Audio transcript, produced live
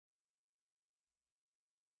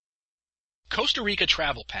Costa Rica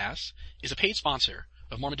Travel Pass is a paid sponsor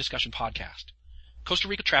of Mormon Discussion Podcast. Costa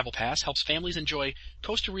Rica Travel Pass helps families enjoy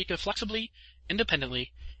Costa Rica flexibly,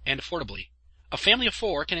 independently, and affordably. A family of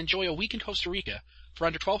 4 can enjoy a week in Costa Rica for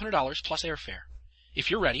under $1,200 plus airfare.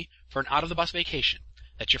 If you're ready for an out-of-the-bus vacation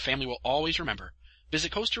that your family will always remember,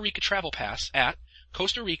 visit Costa Rica Travel Pass at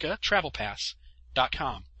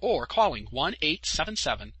CostaRicaTravelPass.com or calling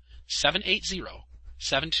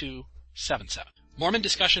 1-877-780-7277. Mormon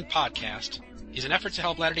Discussion Podcast is an effort to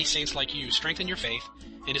help Latter-day Saints like you strengthen your faith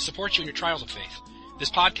and to support you in your trials of faith.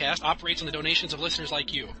 This podcast operates on the donations of listeners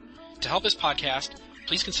like you. To help this podcast,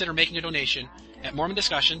 please consider making a donation at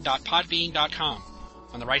mormondiscussion.podbean.com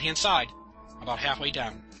on the right-hand side, about halfway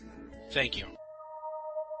down. Thank you.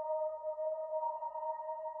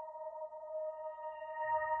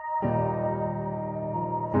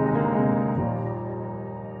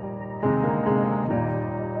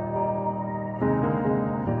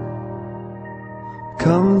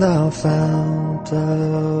 Come thou fount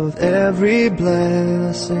of every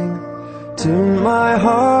blessing, tune my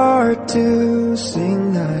heart to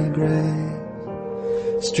sing thy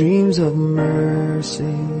grace. Streams of mercy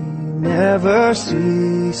never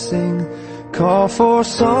ceasing, call for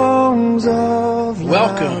songs of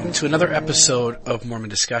Welcome to another episode of Mormon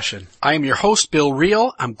Discussion. I am your host, Bill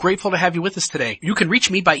Reel. I'm grateful to have you with us today. You can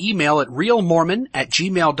reach me by email at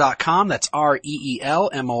reelmormon@gmail.com. That's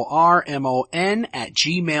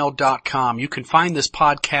REELMORMON@gmail.com. You can find this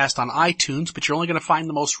podcast on iTunes, but you're only going to find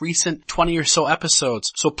the most recent 20 or so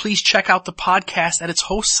episodes. So please check out the podcast at its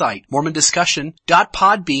host site,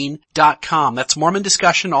 mormondiscussion.podbean.com. That's Mormon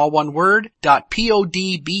Discussion, all one word,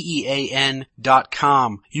 .podbean.com.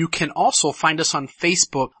 You can also find us on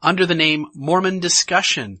Facebook under the name Mormon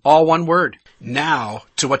Discussion, all one word. Now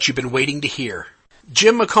to what you've been waiting to hear.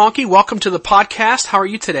 Jim McConkey, welcome to the podcast. How are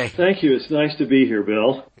you today? Thank you. It's nice to be here,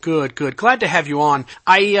 Bill. Good. Glad to have you on.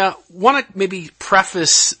 I want to maybe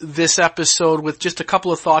preface this episode with just a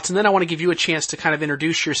couple of thoughts, and then I want to give you a chance to kind of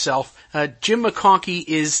introduce yourself. Jim McConkey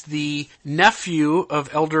is the nephew of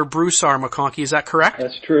Elder Bruce R. McConkey. Is that correct?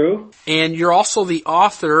 That's true. And you're also the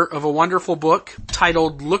author of a wonderful book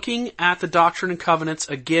titled Looking at the Doctrine and Covenants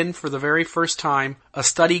Again for the Very First Time, a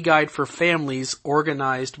study guide for families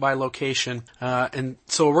organized by location. And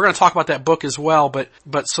so we're going to talk about that book as well, but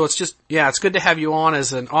so it's just, it's good to have you on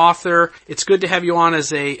as an author. It's good to have you on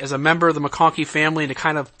as a member of the McConkey family and to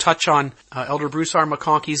kind of touch on Elder Bruce R.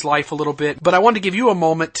 McConkey's life a little bit. But I wanted to give you a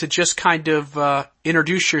moment to just kind of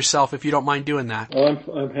introduce yourself, if you don't mind doing that. Oh,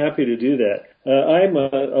 I'm happy to do that. I'm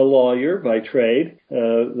a lawyer by trade.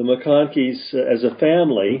 The McConkeys, as a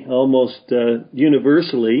family, almost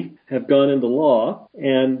universally have gone into law,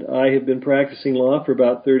 and I have been practicing law for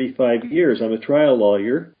about 35 years. I'm a trial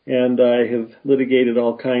lawyer, and I have litigated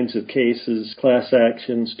all kinds of cases, class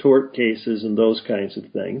actions, tort cases, and those kinds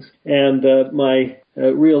of things. And my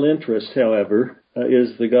real interest, however,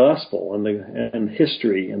 is the gospel and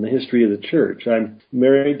history, and the history of the church. I'm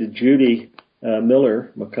married to Judy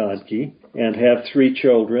Miller McConkey, and have 3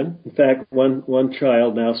 children. In fact, one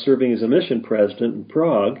child now serving as a mission president in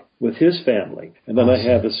Prague with his family. And then I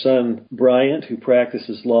have a son, Bryant, who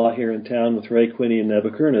practices law here in town with Ray Quinney and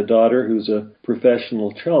Nebuchadnezzar, and a daughter who's a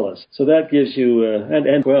professional cellist. So that gives you,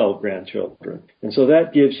 and 12 grandchildren. And so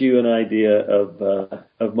that gives you an idea of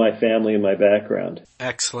my family and my background.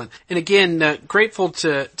 Excellent. And again, grateful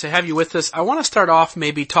to have you with us. I want to start off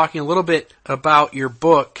maybe talking a little bit about your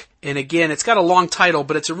book. And again, it's got a long title,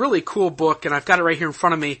 but it's a really cool book, and I've got it right here in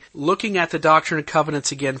front of me, Looking at the Doctrine and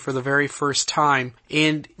Covenants Again for the Very First Time.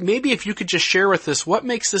 And maybe if you could just share with us what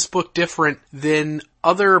makes this book different than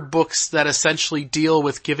other books that essentially deal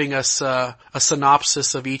with giving us a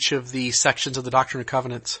synopsis of each of the sections of the Doctrine and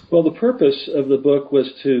Covenants. Well, the purpose of the book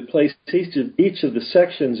was to place each of the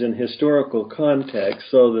sections in historical context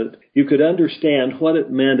so that you could understand what it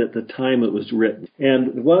meant at the time it was written.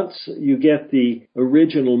 And once you get the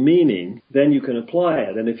original meaning, then you can apply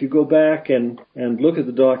it. And if you go back and look at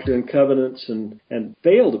the Doctrine and Covenants and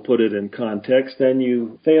fail to put it in context, then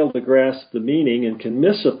you fail to grasp the meaning and can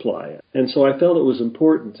misapply it. And so I felt it was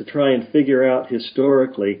important to try and figure out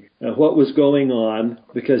historically what was going on,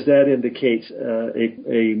 because that indicates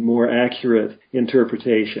a more accurate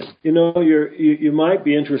interpretation. You know, you might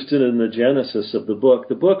be interested in the genesis of the book.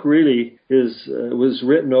 The book really was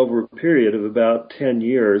written over a period of about 10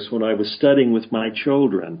 years when I was studying with my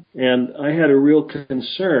children. And I had a real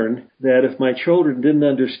concern that if my children didn't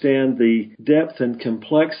understand the depth and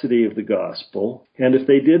complexity of the gospel, and if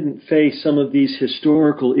they didn't face some of these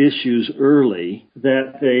historical issues early,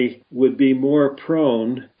 that they would be more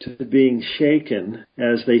prone to being shaken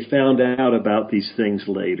as they found out about these things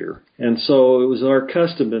later. And so it was our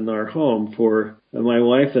custom in our home for my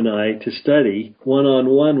wife and I to study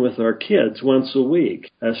one-on-one with our kids once a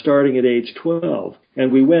week, starting at age 12.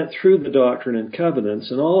 And we went through the Doctrine and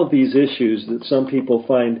Covenants, and all of these issues that some people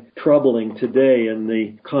find troubling today in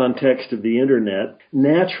the context of the Internet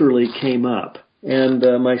naturally came up. And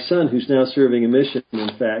my son, who's now serving a mission, in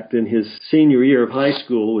fact, in his senior year of high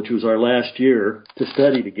school, which was our last year to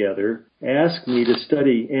study together, asked me to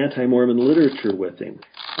study anti-Mormon literature with him.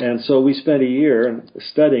 And so we spent a year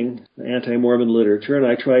studying anti-Mormon literature, and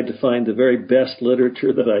I tried to find the very best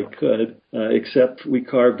literature that I could, except we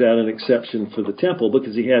carved out an exception for the temple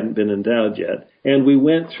because he hadn't been endowed yet. And we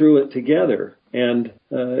went through it together. And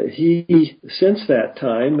he, since that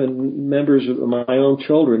time, and members of my own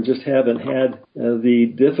children just haven't had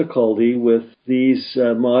the difficulty with these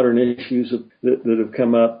modern issues that have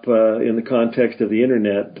come up in the context of the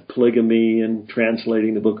Internet, polygamy and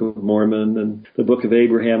translating the Book of Mormon and the Book of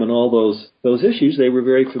Abraham and all those issues. They were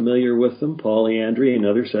very familiar with them, polyandry and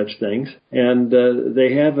other such things. And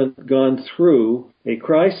they haven't gone through a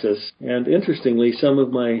crisis. And interestingly, some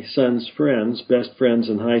of my son's friends, best friends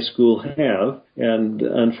in high school, have, and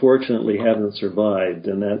unfortunately haven't survived.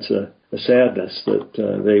 And that's a sadness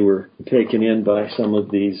that they were taken in by some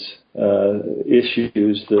of these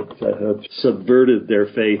issues that have subverted their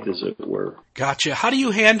faith, as it were. Gotcha. How do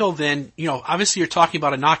you handle then, obviously you're talking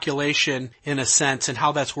about inoculation in a sense and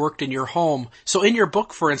how that's worked in your home. So in your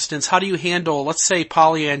book, for instance, how do you handle, let's say,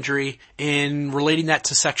 polyandry in relating that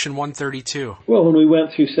to Section 132? Well, when we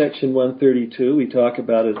went through Section 132, we talk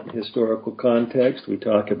about it in historical context. We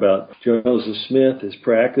talk about Joseph Smith, his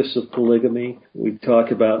practice of polygamy. We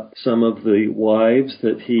talk about some of the wives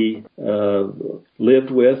that he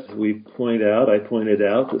lived with. I pointed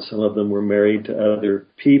out that some of them were married to other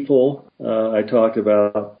people. I talked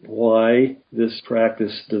about why this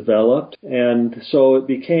practice developed. And so it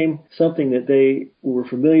became something that they were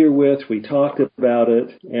familiar with. We talked about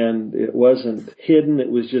it, and it wasn't hidden.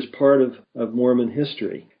 It was just part of Mormon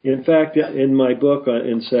history. In fact, in my book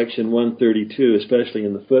in Section 132, especially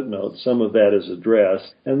in the footnotes, some of that is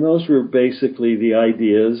addressed. And those were basically the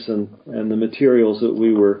ideas and the materials that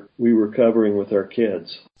we were covering with our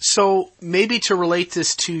kids. So maybe to relate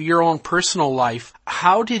this to your own personal life,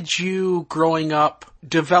 how did you, growing up,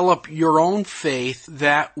 develop your own faith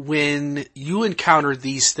that when you encountered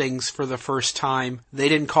these things for the first time, they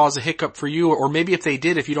didn't cause a hiccup for you? Or maybe if they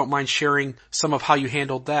did, if you don't mind sharing some of how you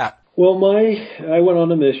handled that. Well, I went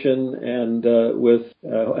on a mission, and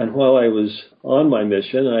while I was on my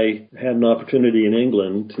mission, I had an opportunity in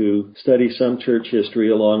England to study some church history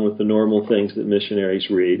along with the normal things that missionaries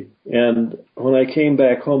read. And when I came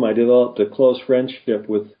back home, I developed a close friendship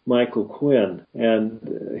with Michael Quinn,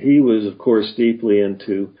 and he was, of course, deeply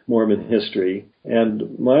into Mormon history.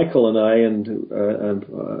 And Michael and I and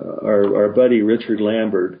our buddy Richard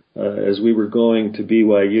Lambert, as we were going to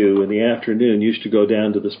BYU in the afternoon, used to go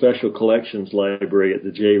down to the Special Collections Library at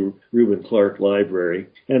the J. Reuben Clark Library.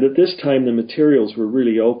 And at this time, the materials were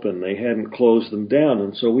really open. They hadn't closed them down.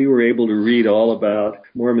 And so we were able to read all about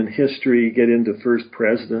Mormon history, get into First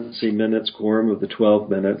Presidency minutes, Quorum of the 12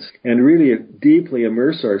 Minutes, and really deeply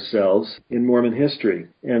immerse ourselves in Mormon history.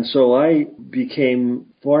 And so I became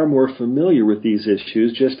far more familiar with these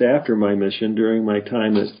issues just after my mission during my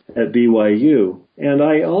time at BYU. And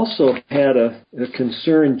I also had a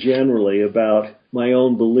concern generally about my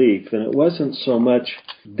own belief, and it wasn't so much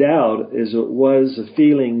doubt as it was a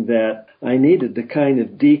feeling that I needed to kind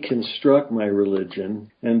of deconstruct my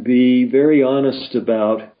religion and be very honest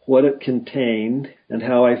about what it contained and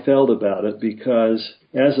how I felt about it, because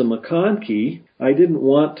as a McConkie, I didn't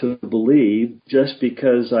want to believe just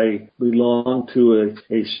because I belonged to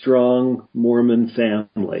a strong Mormon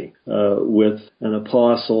family with an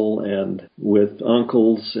apostle and with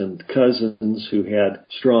uncles and cousins who had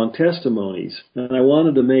strong testimonies. And I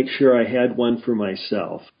wanted to make sure I had one for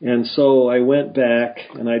myself. And so I went back,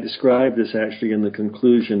 and I described this actually in the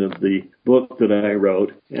conclusion of the book that I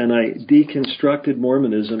wrote, and I deconstructed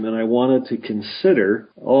Mormonism, and I wanted to consider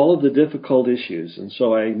all of the difficult issues. And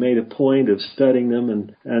so I made a point of studying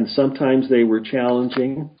them, and sometimes they were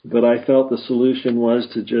challenging, but I felt the solution was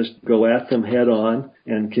to just go at them head on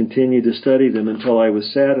and continue to study them until I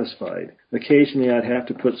was satisfied. Occasionally I'd have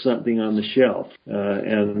to put something on the shelf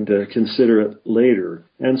and consider it later.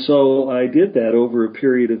 And so I did that over a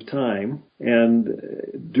period of time.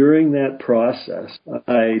 And during that process,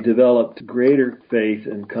 I developed greater faith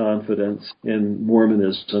and confidence in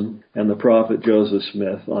Mormonism and the prophet Joseph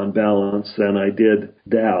Smith on balance than I did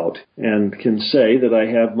doubt, and can say that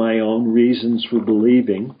I have my own reasons for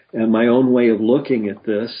believing and my own way of looking at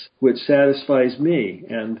this, which satisfies me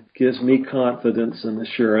and gives me confidence and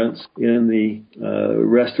assurance in the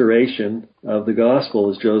restoration of the gospel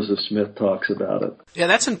as Joseph Smith talks about it. Yeah,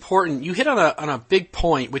 that's important. You hit on a big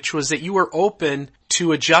point, which was that you were open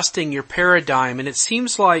to adjusting your paradigm, and it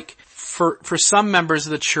seems like for some members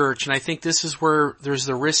of the church, and I think this is where there's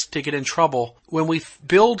the risk to get in trouble, when we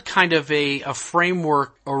build kind of a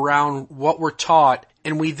framework around what we're taught,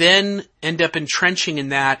 and we then end up entrenching in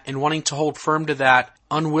that and wanting to hold firm to that,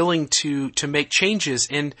 unwilling to make changes.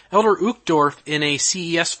 And Elder Uchtdorf, in a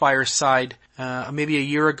CES fireside maybe a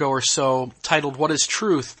year ago or so, titled "What is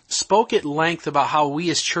Truth?", spoke at length about how we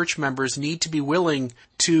as church members need to be willing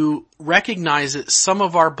to recognize that some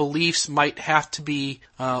of our beliefs might have to be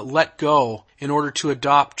let go in order to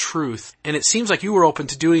adopt truth. And it seems like you were open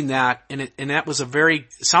to doing that, and that was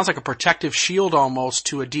sounds like a protective shield almost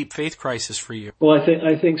to a deep faith crisis for you. Well,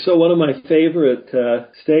 I think so. One of my favorite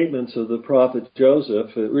statements of the prophet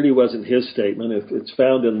Joseph, it really wasn't his statement. It's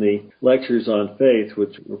found in the Lectures on Faith,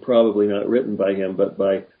 which were probably not written by him, but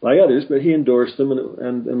by others, but he endorsed them,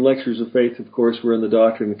 and Lectures of Faith, of course, were in the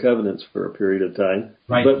Doctrine and Covenants for a period of time.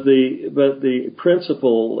 Right. But the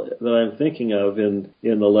principle that I'm thinking of in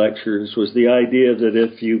the lectures was the idea that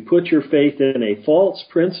if you put your faith in a false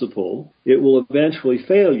principle, it will eventually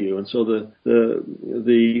fail you. And so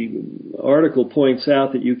the article points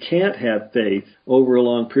out that you can't have faith over a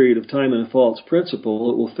long period of time in a false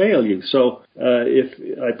principle. It will fail you. So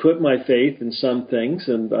if I put my faith in some things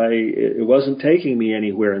and it wasn't taking me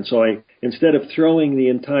anywhere, and so instead of throwing the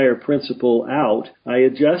entire principle out, I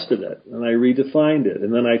adjusted it and I redefined it,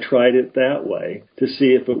 and then I tried it that way to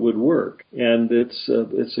see if it would work. And it's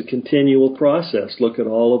a continual process. Look at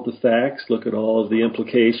all of the facts, look at all of the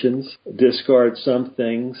implications, discard some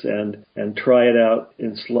things, and try it out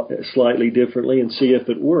in slightly differently and see if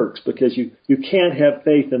it works, because you can't have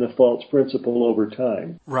faith in a false principle over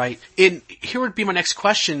time. Right. And here would be my next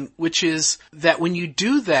question, which is that when you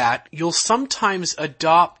do that, you'll sometimes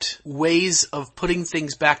adopt ways of putting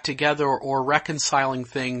things back together or reconciling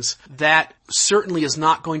things that certainly is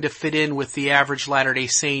not going to fit in with the average Latter-day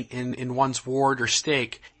Saint in one's ward or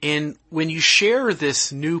stake. And when you share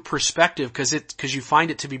this new perspective, because you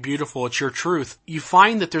find it to be beautiful, it's your truth, you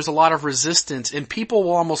find that there's a lot of resistance, and people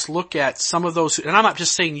will almost look at some of those, and I'm not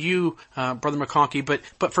just saying you, Brother McConkie,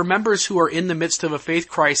 but for members who are in the midst of a faith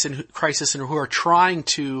crisis and who are trying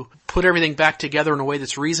to put everything back together in a way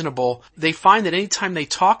that's reasonable, they find that anytime they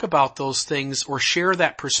talk about those things or share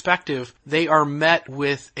that perspective, they are met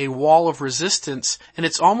with a wall of resistance, and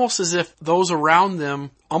it's almost as if those around them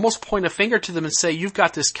almost point a finger to them and say, you've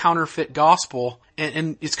got this counterfeit gospel,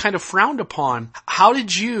 and it's kind of frowned upon. How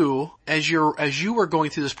did you, as you were going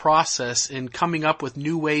through this process and coming up with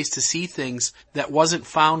new ways to see things that wasn't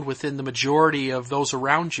found within the majority of those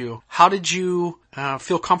around you, how did you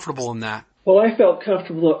feel comfortable in that? Well, I felt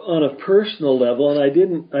comfortable on a personal level, and I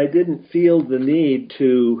didn't feel the need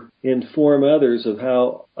to inform others of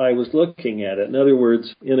how I was looking at it. In other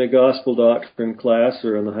words, in a gospel doctrine class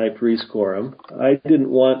or in the high priest quorum, I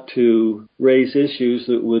didn't want to raise issues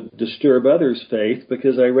that would disturb others' faith,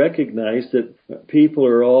 because I recognized that people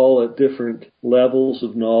are all at different levels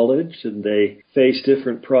of knowledge and they face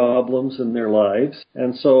different problems in their lives.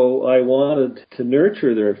 And so I wanted to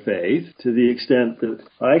nurture their faith to the extent that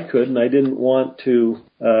I could, and I didn't want to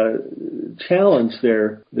challenge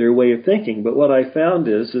their way of thinking. But what I found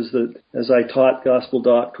is that as I taught gospel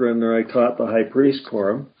doctrine or I taught the high priest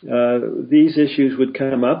quorum, these issues would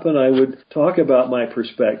come up and I would talk about my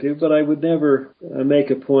perspective, but I would never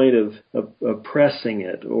make a point of pressing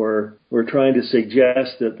it or trying to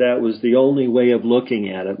suggest that was the only way of looking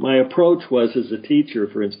at it. My approach was, as a teacher,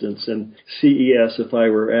 for instance, in CES, if I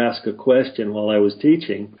were asked a question while I was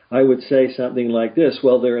teaching, I would say something like this: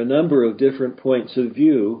 well, there are a number of different points of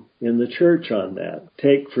view in the church on that.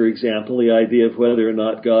 Take, for example, the idea of whether or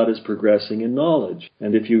not God is progressing in knowledge.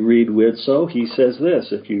 And if you read Widtsoe, he says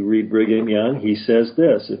this. If you read Brigham Young, he says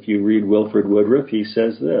this. If you read Wilford Woodruff, he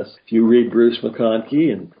says this. If you read Bruce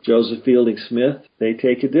McConkie and Joseph Fielding Smith, they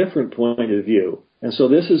take a different point of view. And so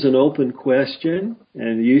this is an open question,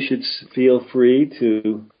 and you should feel free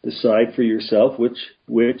to decide for yourself which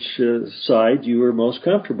side you are most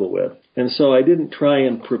comfortable with. And so I didn't try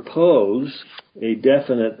and propose a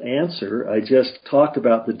definite answer. I just talked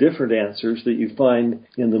about the different answers that you find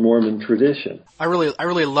in the Mormon tradition. I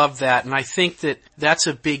really love that, and I think that that's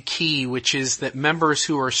a big key, which is that members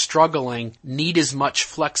who are struggling need as much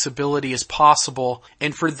flexibility as possible.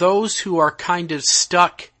 And for those who are kind of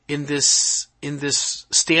stuck in this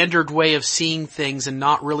standard way of seeing things and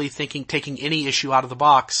not really taking any issue out of the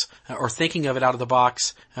box, or thinking of it out of the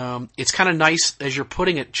box, it's kind of nice, as you're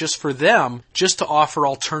putting it, just for them, just to offer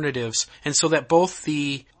alternatives. And so that both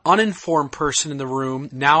the uninformed person in the room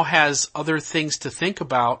now has other things to think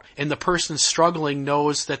about, and the person struggling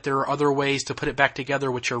knows that there are other ways to put it back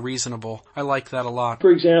together which are reasonable. I like that a lot. For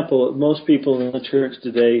example, most people in the church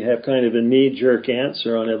today have kind of a knee-jerk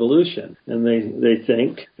answer on evolution, and they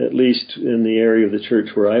think, at least in the area of the church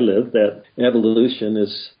where I live, that evolution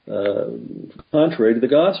is contrary to the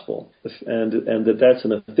gospel, and that's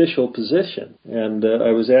an official position. And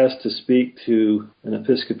I was asked to speak to an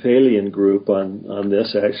Episcopalian group on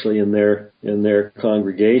this, actually, in their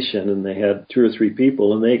congregation, and they had 2 or 3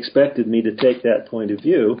 people, and they expected me to take that point of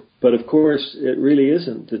view. But of course, it really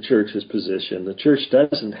isn't the church's position. The church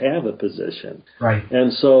doesn't have a position. Right.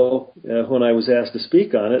 And so when I was asked to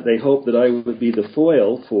speak on it, they hoped that I would be the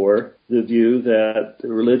foil for the view that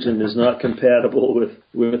religion is not compatible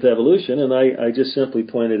with evolution. And I just simply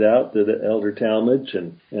pointed out that Elder Talmage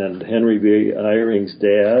and Henry B. Eyring's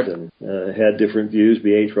dad had different views.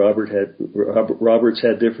 B.H. Roberts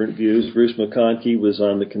had different views. Bruce McConkie was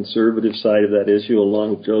on the conservative side of that issue,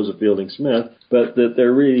 along with Joseph Fielding Smith, but that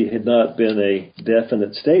there really had not been a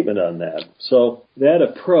definite statement on that. So that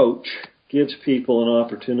approach gives people an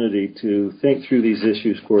opportunity to think through these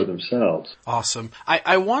issues for themselves. Awesome.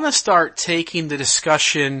 I want to start taking the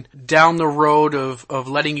discussion down the road of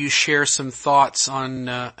letting you share some thoughts on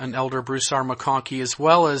Elder Bruce R. McConkie, as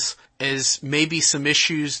well as maybe some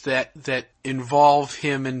issues that involve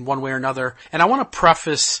him in one way or another. And I want to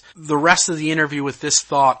preface the rest of the interview with this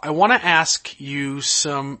thought. I want to ask you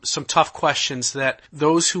some tough questions that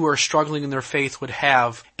those who are struggling in their faith would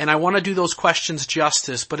have. And I want to do those questions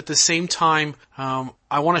justice, but at the same time,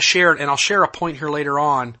 I want to share, and I'll share a point here later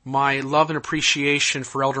on, my love and appreciation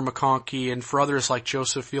for Elder McConkie and for others like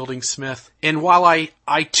Joseph Fielding Smith. And while I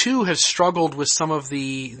too have struggled with some of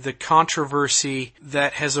the controversy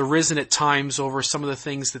that has arisen at times over some of the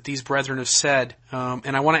things that these brethren have said,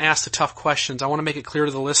 and I want to ask the tough questions, I want to make it clear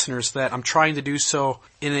to the listeners that I'm trying to do so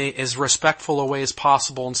in as respectful a way as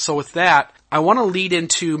possible. And so with that, I want to lead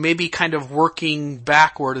into maybe kind of working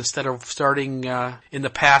backward instead of starting in the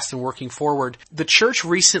past and working forward. The church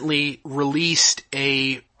recently released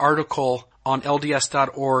a article on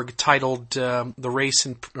LDS.org titled "The Race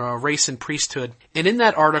and Priesthood," and in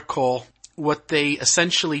that article, what they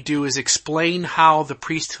essentially do is explain how the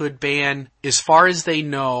priesthood ban, as far as they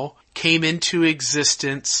know, came into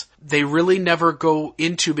existence. They really never go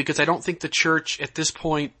into, because I don't think the church at this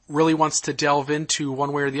point really wants to delve into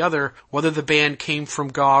one way or the other whether the ban came from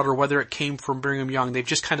God or whether it came from Brigham Young. They've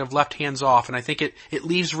just kind of left hands off, and I think it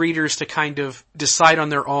leaves readers to kind of decide on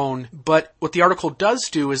their own. But what the article does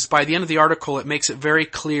do is, by the end of the article, it makes it very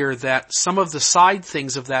clear that some of the side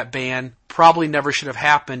things of that ban probably never should have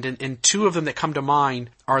happened, and 2 of them that come to mind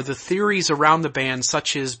are the theories around the ban,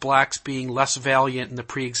 such as blacks being less valiant in the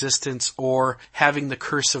pre-existence or having the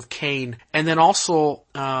curse of Cain, and then also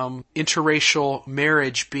interracial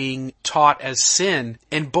marriage being taught as sin.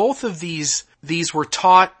 And both of these were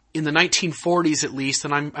taught in the 1940s at least,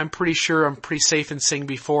 and I'm pretty sure I'm pretty safe in saying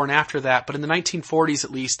before and after that, but in the 1940s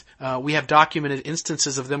at least, we have documented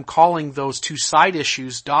instances of them calling those 2 side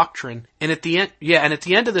issues doctrine. And at the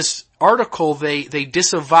end of this article, they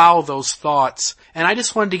disavow those thoughts. And I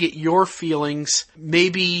just wanted to get your feelings,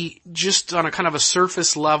 maybe just on a kind of a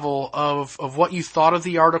surface level of what you thought of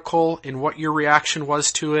the article and what your reaction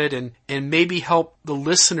was to it, and maybe help the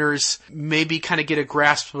listeners maybe kind of get a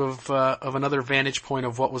grasp of another vantage point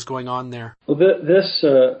of what was going on there. Well,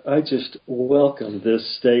 I just welcome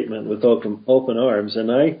this statement with open arms, and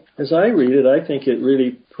as I read it, I think it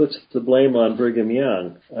really puts the blame on Brigham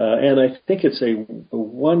Young. And I think it's a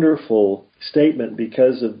wonderful statement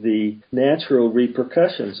because of the natural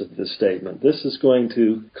repercussions of this statement. This is going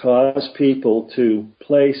to cause people to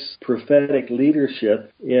place prophetic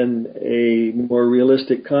leadership in a more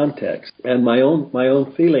realistic context. And my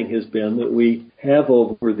own feeling has been that we have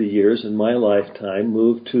over the years in my lifetime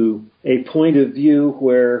moved to a point of view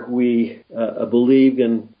where we believe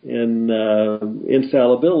in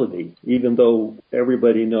infallibility, even though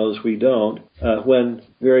everybody knows we don't. When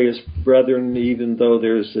various brethren, even though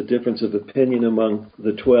there's a difference of opinion among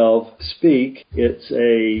the 12, speak,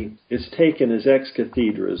 it's taken as ex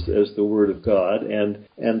cathedra, as the Word of God, and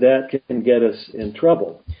that can get us in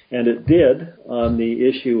trouble. And it did on the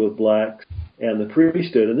issue of blacks and the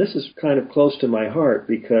priesthood. And this is kind of close to my heart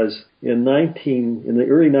because in the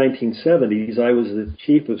early 1970s, I was the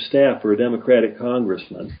chief of staff for a Democratic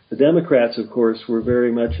congressman. The Democrats, of course, were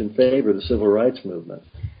very much in favor of the civil rights movement.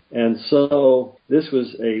 And so this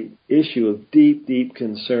was a issue of deep, deep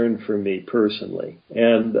concern for me personally.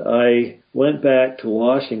 And I went back to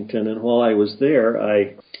Washington, and while I was there,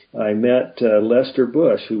 I met Lester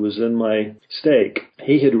Bush, who was in my stake.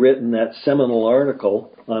 He had written that seminal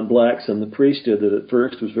article on blacks and the priesthood that at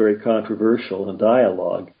first was very controversial in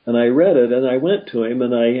Dialogue. And I read it, and I went to him,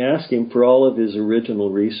 and I asked him for all of his original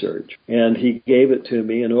research. And he gave it to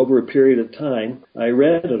me, and over a period of time, I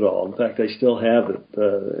read it all. In fact, I still have it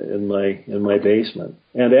in my basement.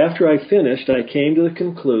 And after I finished, I came to the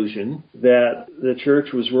conclusion that the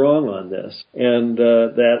church was wrong on this, and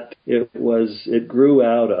that it grew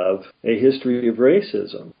out of a history of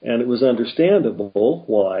racism. And it was understandable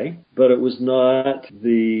why, but it was not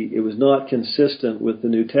consistent with the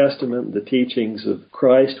New Testament, the teachings of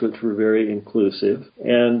Christ, which were very inclusive,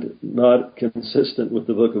 and not consistent with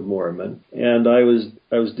the Book of Mormon. And I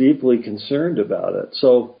was deeply concerned about it.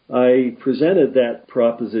 So I presented that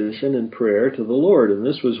proposition in prayer to the Lord, and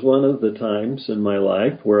this was one of the times in my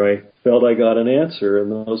life where I felt I got an answer,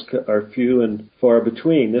 and those are few and far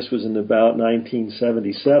between. This was in about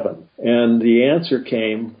 1977. And the answer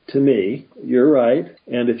came to me, you're right,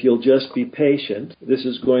 and if you'll just be patient, this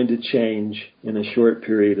is going to change in a short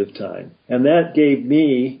period of time. And that gave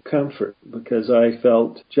me comfort, because I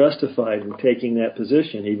felt justified in taking that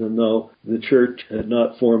position, even though the church had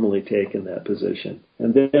not formally taken that position.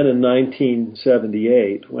 And then in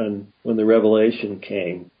 1978, when the revelation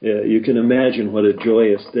came, you can imagine what a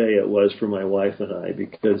joyous day it was for my wife and I,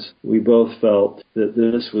 because we both felt that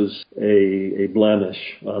this was a blemish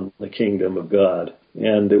on the kingdom of God.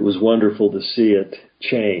 And it was wonderful to see it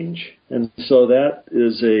change. And so that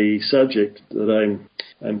is a subject that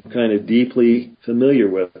I'm kind of deeply familiar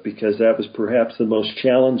with, because that was perhaps the most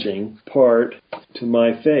challenging part to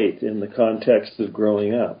my faith in the context of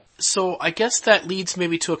growing up. So I guess that leads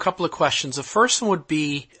maybe to a couple of questions. The first one would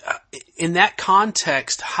be, in that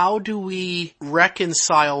context, how do we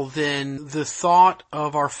reconcile then the thought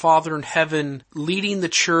of our Father in heaven leading the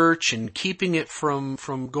church and keeping it from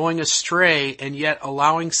going astray, and yet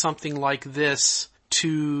allowing something like this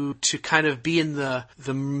to kind of be in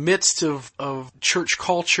the midst of church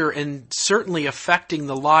culture and certainly affecting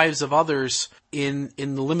the lives of others in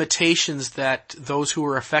the limitations that those who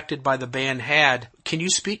were affected by the ban had? Can you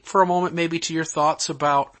speak for a moment maybe to your thoughts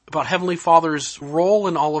about Heavenly Father's role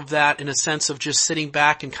in all of that, in a sense of just sitting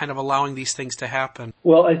back and kind of allowing these things to happen?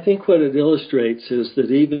 Well, I think what it illustrates is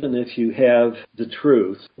that even if you have the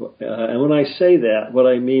truth, and when I say that, what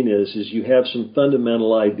I mean is you have some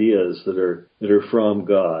fundamental ideas that are from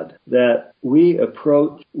God, that we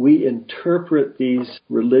interpret these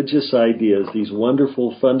religious ideas, these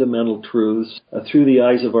wonderful fundamental truths, through the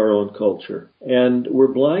eyes of our own culture. And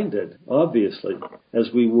we're blinded, obviously, as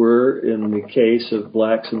we were in the case of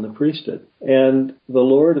blacks in the priesthood. And the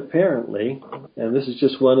Lord apparently, and this is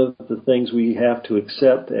just one of the things we have to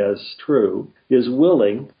accept as true, is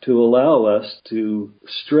willing to allow us to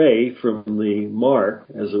stray from the mark,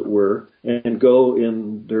 as it were, and go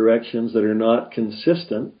in directions that are not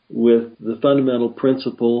consistent with the fundamental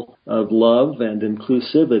principle of love and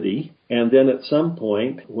inclusivity. And then at some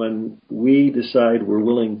point, when we decide we're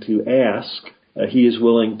willing to ask, He is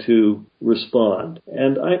willing to respond.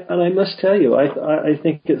 And I must tell you, I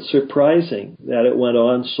think it's surprising that it went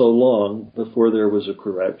on so long before there was a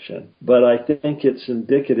correction. But I think it's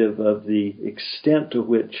indicative of the extent to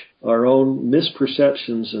which our own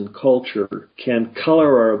misperceptions and culture can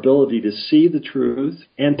color our ability to see the truth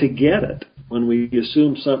and to get it when we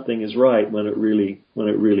assume something is right when it really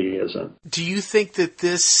isn't. Do you think that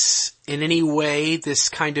this, in any way, this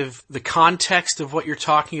kind of the context of what you're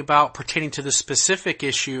talking about pertaining to the specific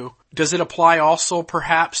issue, does it apply also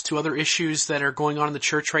perhaps to other issues that are going on in the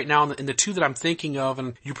church right now? And the two that I'm thinking of,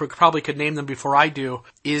 and you probably could name them before I do,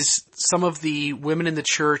 is some of the women in the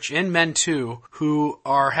church, and men too, who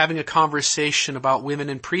are having a conversation about women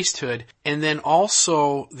in priesthood. And then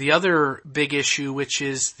also the other big issue, which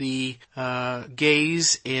is the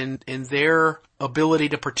gays and their ability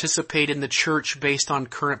to participate in the church based on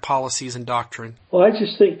current policies and doctrine. Well, I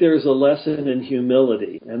just think there's a lesson in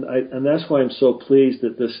humility, and that's why I'm so pleased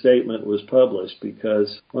that this statement was published,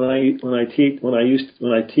 because when I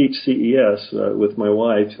teach CES with my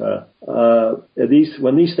wife,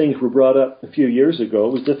 when these things were brought up a few years ago,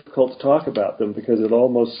 it was difficult to talk about them because it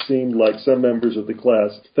almost seemed like some members of the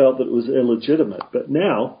class felt that it was illegitimate. But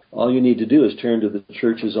now, all you need to do is turn to the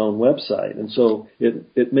church's own website, and so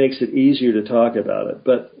it makes it easier to talk about it.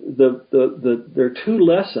 But there are two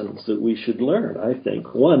lessons that we should learn, I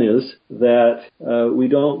think. One is that we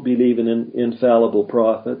don't believe in infallible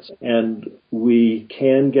prophets, and we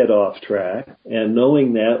can get off track. And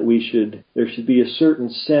knowing that, there should be a certain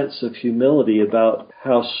sense of humility about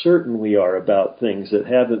how certain we are about things that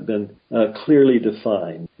haven't been clearly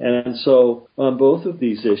defined. And so on both of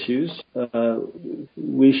these issues,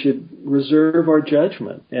 we should reserve our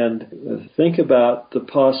judgment and think about the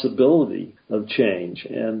possibility of change,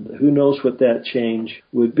 and who knows what that change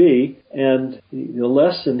would be. And the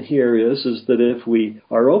lesson here is that if we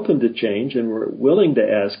are open to change and we're willing to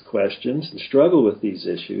ask questions and struggle with these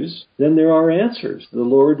issues, then there are answers. The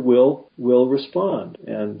Lord will respond.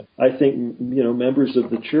 And I think, members of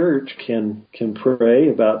the church can pray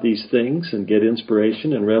about these things and get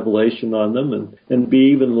inspiration and revelation on them and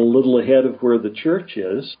be even a little ahead of where the church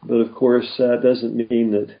is. But of course, that doesn't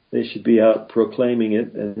mean that they should be out proclaiming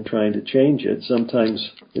it and trying to change it.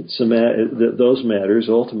 Sometimes those matters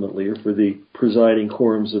ultimately are for the presiding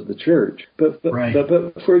quorums of the church. But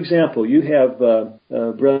for example, you have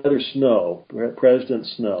Brother Snow, President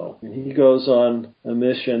Snow, and he goes on a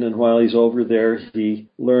mission, and while he's over there, he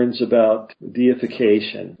learns about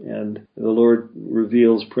deification, and the Lord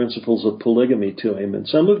reveals principles of polygamy to him. And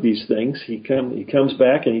some of these things he comes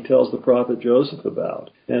back and he tells the prophet Joseph about.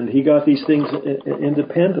 And he got these things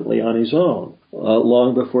independently on his own,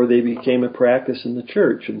 long before they became a practice in the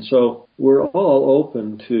church. And so we're all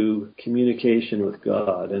open to communication with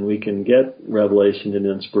God, and we can get revelation and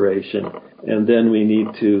inspiration. And then we need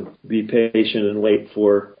to be patient and wait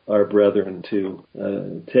for our brethren to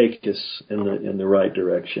take us in the right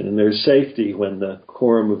direction. And there's safety when the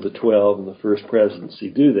quorum of the 12 and the first presidency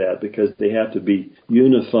do that, because they have to be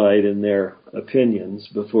unified in their opinions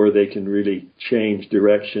before they can really change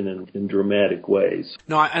direction in dramatic ways.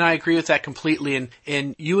 No, and I agree with that completely.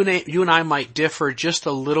 And you and I might differ just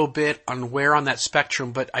a little bit on where on that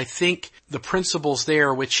spectrum, but I think the principle's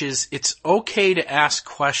there, which is it's okay to ask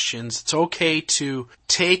questions. It's okay to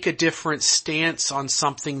take a different stance on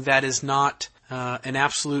something that is not an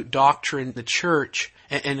absolute doctrine in the church.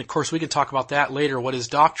 And of course, we can talk about that later, what is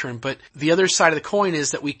doctrine. But the other side of the coin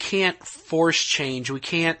is that we can't force change. We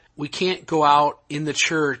can't go out in the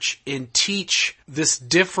church and teach this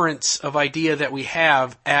difference of idea that we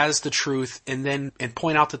have as the truth and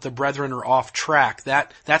point out that the brethren are off track.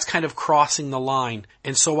 That's kind of crossing the line.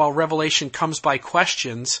 And so while revelation comes by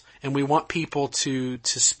questions, and we want people to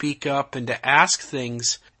speak up and to ask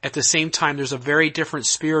things, at the same time, there's a very different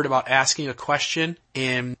spirit about asking a question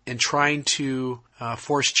and trying to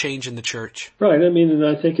force change in the church. Right. I mean, and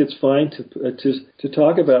I think it's fine to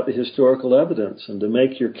talk about the historical evidence and to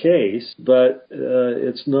make your case, but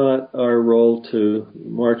it's not our role to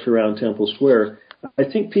march around Temple Square. I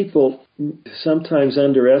think people sometimes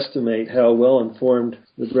underestimate how well informed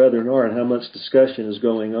the brethren are and how much discussion is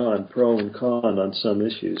going on, pro and con, on some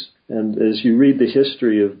issues. And as you read the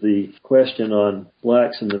history of the question on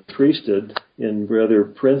blacks in the priesthood in Brother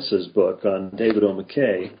Prince's book on David O.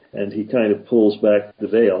 McKay, and he kind of pulls back the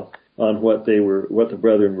veil on what the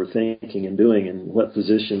brethren were thinking and doing and what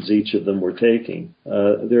positions each of them were taking.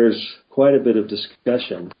 There's quite a bit of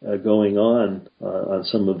discussion going on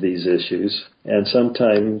some of these issues, and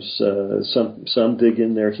sometimes some dig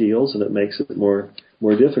in their heels, and it makes it more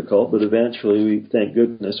difficult. But eventually, thank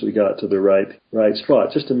goodness, we got to the right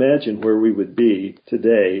spot. Just imagine where we would be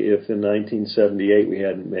today if in 1978 we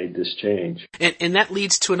hadn't made this change. And that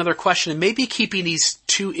leads to another question, and maybe keeping these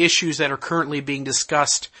two issues that are currently being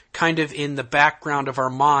discussed kind of in the background of our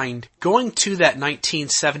mind. Going to that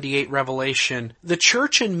 1978 revelation, the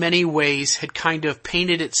church in many ways had kind of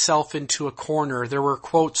painted itself into a corner. There were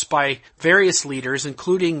quotes by various leaders,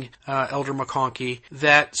 including Elder McConkie,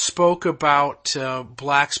 that spoke about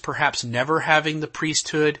blacks perhaps never having the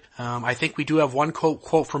priesthood. I think we do have one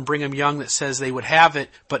quote from Brigham Young that says they would have it,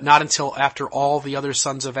 but not until after all the other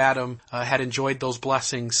sons of Adam had enjoyed those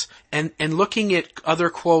blessings. And looking at other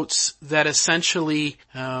quotes that essentially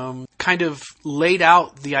kind of laid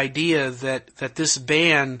out the idea that this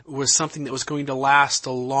ban was something that was going to last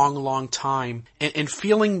a long, long time. And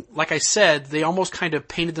feeling, like I said, they almost kind of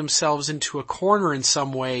painted themselves into a corner in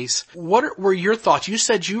some ways. What were your thoughts? You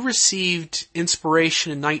said you received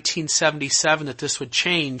inspiration in 1977 that this would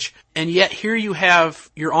change, and yet here you have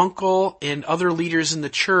your uncle and other leaders in the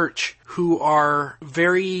church who are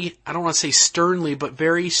very, I don't want to say sternly, but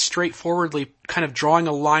very straightforwardly kind of drawing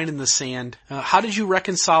a line in the sand. How did you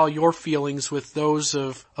reconcile your feelings with those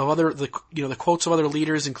of other, the quotes of other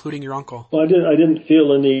leaders, including your uncle? Well, I didn't feel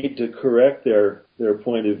the need to correct their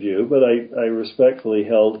point of view, but I respectfully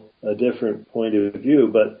held a different point of view.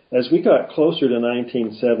 But as we got closer to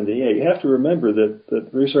 1978, you have to remember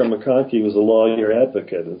that Bruce R. McConkie was a lawyer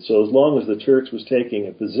advocate, and so as long as the church was taking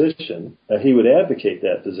a position, he would advocate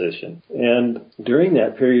that position. And during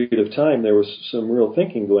that period of time, there was some real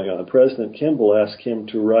thinking going on. President Kimball asked him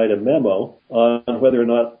to write a memo on whether or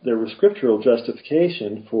not there was scriptural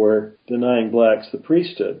justification for denying blacks the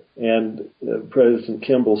priesthood. And President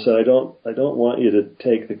Kimball said, I don't want you to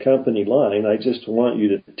take the company line. I just want you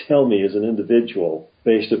to tell me as an individual,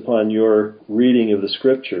 based upon your reading of the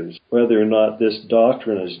scriptures, whether or not this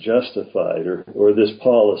doctrine is justified, or this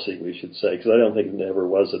policy, we should say, because I don't think it ever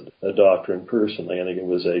was a doctrine personally. I think it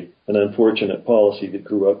was an unfortunate policy that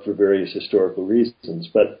grew up for various historical reasons.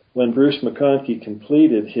 But when Bruce McConkie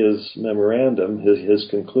completed his memorandum, his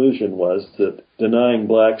conclusion was that denying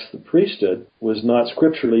blacks the priesthood was not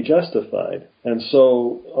scripturally justified. And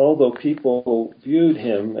so, although people viewed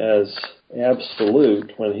him as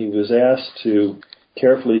absolute, when he was asked to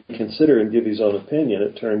carefully consider and give his own opinion,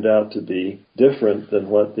 it turned out to be different than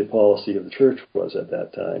what the policy of the church was at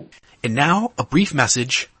that time. And now, a brief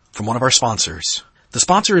message from one of our sponsors. The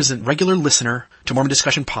sponsor is a regular listener to Mormon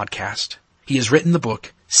Discussion Podcast. He has written the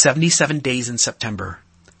book, 77 Days in September.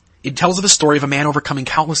 It tells of a story of a man overcoming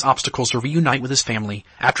countless obstacles to reunite with his family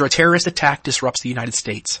after a terrorist attack disrupts the United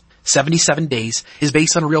States. 77 Days is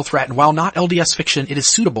based on a real threat, and while not LDS fiction, it is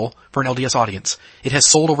suitable for an LDS audience. It has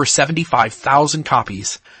sold over 75,000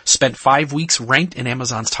 copies, spent 5 weeks ranked in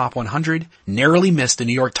Amazon's top 100, narrowly missed the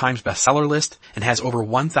New York Times bestseller list, and has over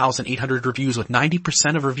 1,800 reviews with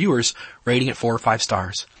 90% of reviewers rating it 4 or 5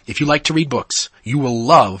 stars. If you like to read books, you will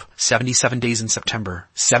love 77 Days in September.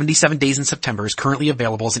 77 Days in September is currently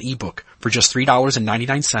available as an ebook for just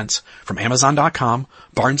 $3.99 from Amazon.com,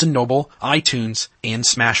 Barnes & Noble, iTunes, and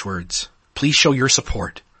Smashwords. Please show your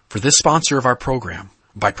support for this sponsor of our program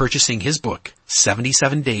by purchasing his book,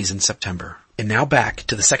 77 Days in September. And now back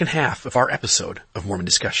to the second half of our episode of Mormon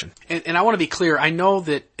Discussion. And I want to be clear, I know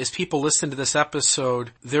that as people listen to this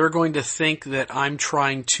episode, they're going to think that I'm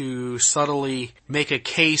trying to subtly make a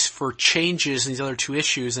case for changes in these other two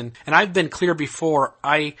issues. And I've been clear before,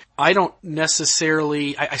 I don't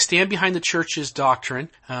necessarily, I stand behind the church's doctrine,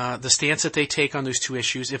 the stance that they take on those two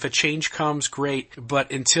issues. If a change comes, great.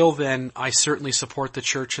 But until then, I certainly support the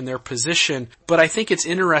church in their position. But I think it's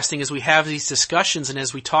interesting as we have these discussions and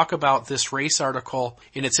as we talk about this race article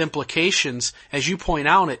and its implications, as you point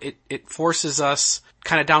out, it forces us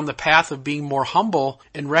kind of down the path of being more humble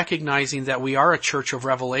and recognizing that we are a church of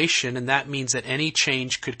revelation, and that means that any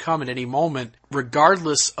change could come at any moment,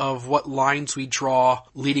 regardless of what lines we draw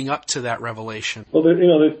leading up to that revelation. Well,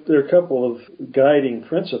 there are a couple of guiding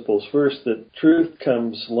principles. First, that truth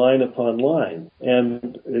comes line upon line,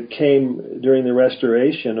 and it came during the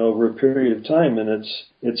Restoration over a period of time, and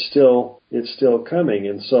it's still coming,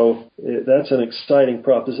 and so that's an exciting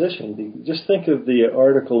proposition. Just think of the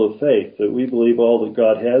article of faith, that we believe all that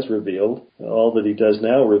God has revealed, all that he does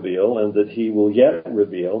now reveal, and that he will yet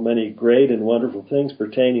reveal many great and wonderful things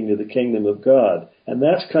pertaining to the kingdom of God. And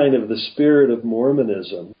that's kind of the spirit of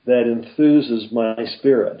Mormonism that enthuses my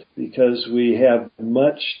spirit, because we have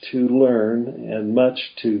much to learn and much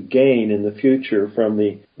to gain in the future from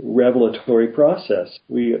the revelatory process.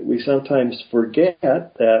 We sometimes forget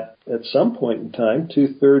that at some point in time,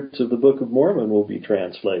 2/3 of the Book of Mormon will be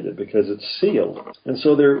translated because it's sealed. And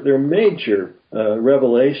so there are major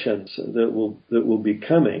revelations that will be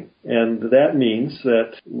coming, and that means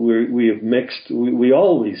that we have mixed. We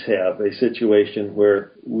always have a situation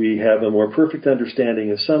where we have a more perfect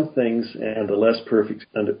understanding of some things and a less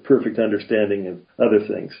perfect understanding of other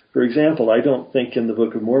things. For example, I don't think in the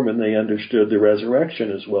Book of Mormon they understood the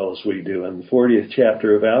resurrection as well as we do. In the 40th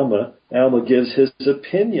chapter of Alma gives his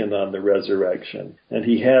opinion on the resurrection, and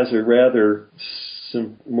he has a rather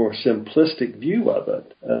more simplistic view of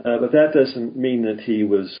it. But that doesn't mean that he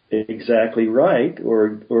was exactly right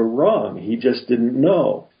or wrong. He just didn't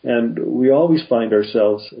know. And we always find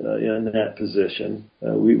ourselves in that position.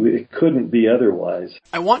 It couldn't be otherwise.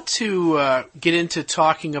 I want to get into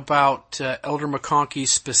talking about Elder McConkie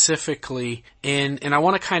specifically, and I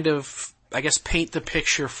want to kind of, I guess, paint the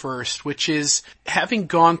picture first, which is having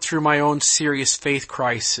gone through my own serious faith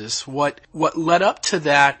crisis. What led up to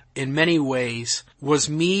that in many ways was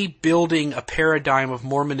me building a paradigm of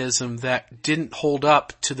Mormonism that didn't hold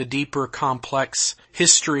up to the deeper, complex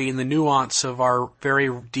history and the nuance of our very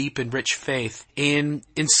deep and rich faith. And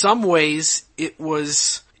in some ways, it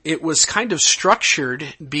was kind of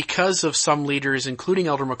structured because of some leaders, including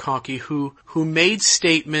Elder McConkie, who made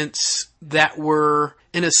statements that were,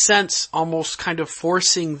 in a sense, almost kind of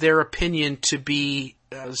forcing their opinion to be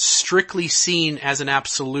strictly seen as an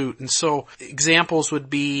absolute. And so examples would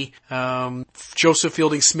be Joseph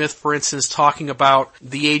Fielding Smith, for instance, talking about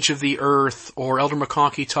the age of the earth, or Elder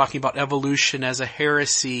McConkie talking about evolution as a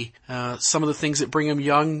heresy. Some of the things that Brigham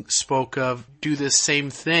Young spoke of do this same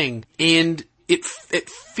thing. And it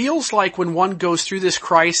feels like when one goes through this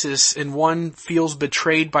crisis and one feels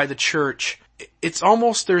betrayed by the church, it's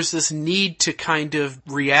almost there's this need to kind of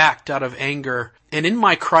react out of anger. And in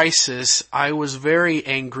my crisis, I was very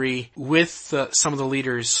angry with some of the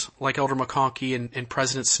leaders, like Elder McConkie and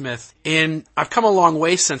President Smith. And I've come a long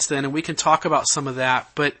way since then, and we can talk about some of that.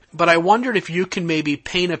 But I wondered if you can maybe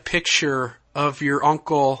paint a picture of your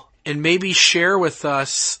uncle and maybe share with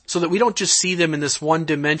us, so that we don't just see them in this one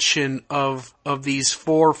dimension of these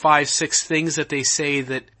 4, 5, 6 things that they say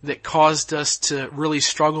that caused us to really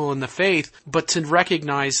struggle in the faith, but to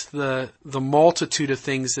recognize the multitude of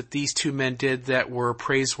things that these two men did that were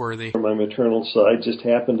praiseworthy. My maternal side just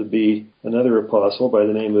happened to be another apostle by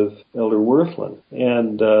the name of Elder Worthland.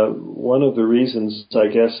 And one of the reasons I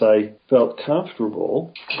guess I felt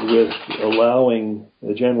comfortable with allowing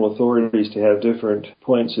the general authorities to have different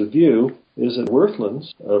points of view is that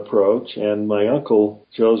Worthland's approach and my uncle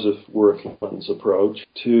Joseph Worthland's approach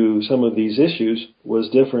to some of these issues was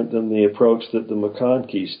different than the approach that the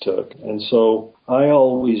McConkies took. And so I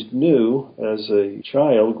always knew as a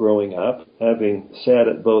child growing up, having sat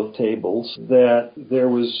at both tables, that there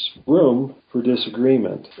was room for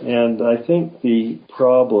disagreement. And I think the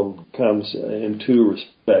problem comes in 2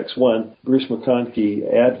 respects. One, Bruce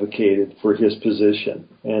McConkie advocated for his position,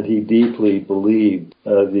 and he deeply believed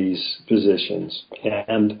these positions.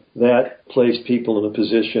 And that placed people in a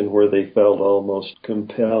position where they felt almost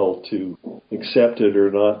compelled to accept it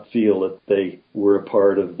or not feel that they were a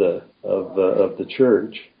part of the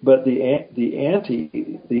church. But the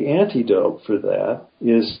antidote for that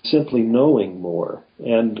is simply knowing more.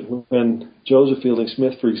 And when Joseph Fielding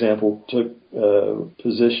Smith, for example, took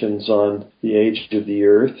positions on the age of the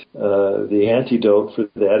earth, the antidote for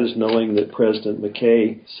that is knowing that President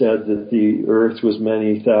McKay said that the earth was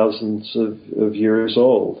many thousands of years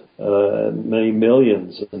old, many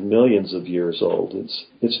millions and millions of years old.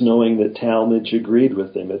 It's knowing that Talmage agreed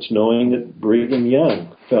with him. It's knowing that Brigham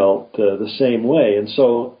Young felt the same way. And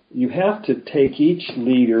so you have to take each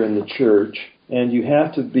leader in the church and you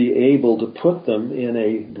have to be able to put them in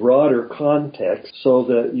a broader context so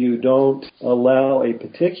that you don't allow a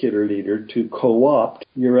particular leader to co-opt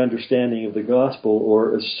your understanding of the gospel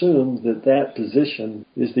or assume that that position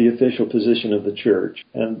is the official position of the church.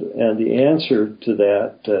 And the answer to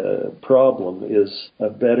that problem is a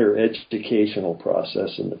better educational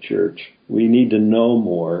process in the church. We need to know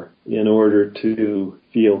more in order to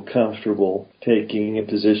feel comfortable taking a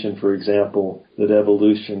position, for example, that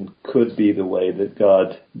evolution could be the way that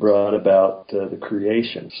God brought about the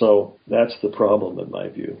creation. So that's the problem in my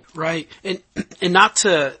view. Right. And not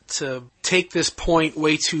to take this point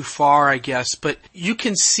way too far, I guess, but you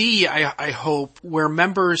can see, I hope, where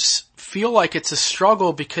members feel like it's a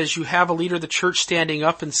struggle because you have a leader of the church standing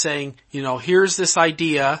up and saying, here's this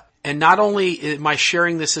idea. And not only am I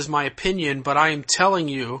sharing this as my opinion, but I am telling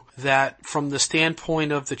you that from the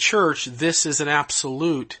standpoint of the church, this is an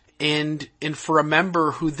absolute. And for a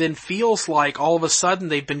member who then feels like all of a sudden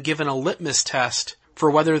they've been given a litmus test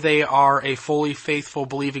for whether they are a fully faithful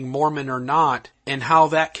believing Mormon or not, and how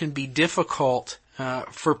that can be difficult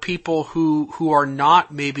for people who are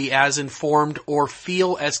not maybe as informed or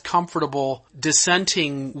feel as comfortable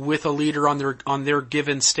dissenting with a leader on their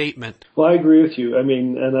given statement. Well, I agree with you. I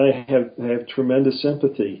mean, and I have tremendous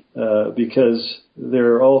sympathy because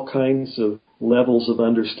there are all kinds of levels of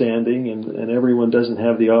understanding, and everyone doesn't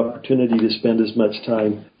have the opportunity to spend as much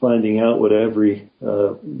time finding out what every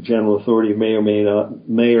general authority may or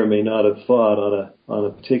may not have thought on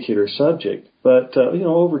a particular subject. But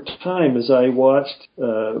over time, as I watched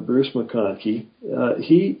Bruce McConkie,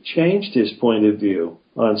 he changed his point of view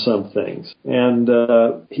on some things, and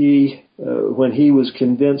when he was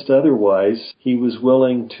convinced otherwise, he was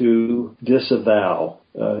willing to disavow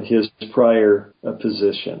his prior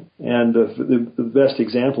position. And the best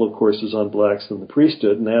example, of course, is on blacks in the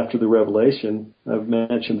priesthood. And after the revelation, I've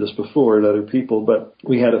mentioned this before to other people, but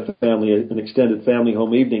we had an extended family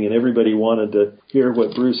home evening, and everybody wanted to hear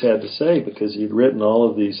what Bruce had to say because he'd written all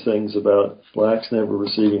of these things about blacks never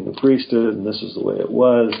receiving the priesthood, and this is the way it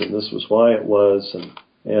was, and this was why it was, and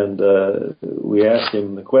And we asked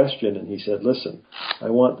him the question, and he said, listen, I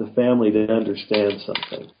want the family to understand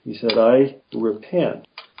something. He said, I repent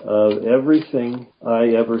of everything I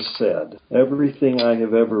ever said, everything I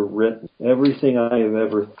have ever written, everything I have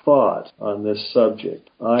ever thought on this subject.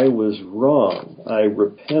 I was wrong. I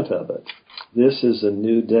repent of it. This is a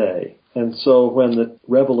new day. And so when the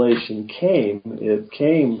revelation came, it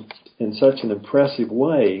came in such an impressive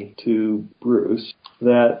way to Bruce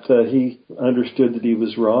that he understood that he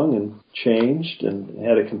was wrong and changed and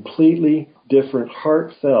had a completely different,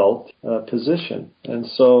 heartfelt position. And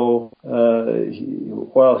so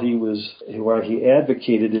while he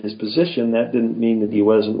advocated his position, that didn't mean that he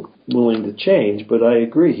wasn't willing to change. But I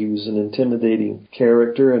agree, he was an intimidating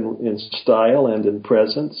character in style and in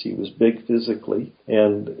presence. He was big physically,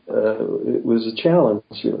 and it was a challenge,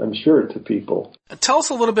 I'm sure, to people. Tell us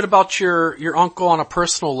a little bit about your uncle on a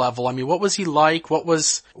personal level. I mean, what was he like? What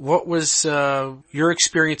was your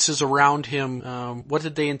experiences around him? What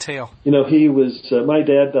did they entail? You know, he was. My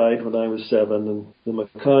dad died when I was 7, and the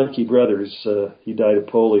McConkie brothers. He died of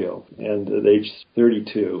polio, and at age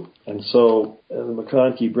 32. And so the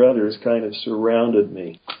McConkie brothers kind of surrounded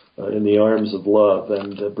me in the arms of love,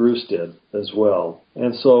 and Bruce did as well.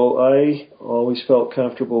 And so I always felt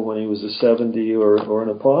comfortable when he was a 70 or an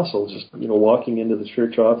apostle, just, you know, walking into the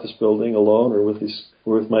church office building alone or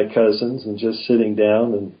with my cousins and just sitting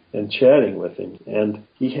down and chatting with him. And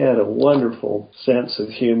he had a wonderful sense of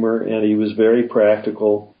humor, and he was very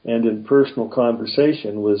practical, and in personal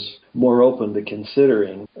conversation was more open to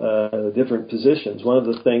considering different positions. One of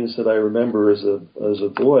the things that I remember as a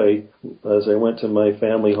boy, as I went to my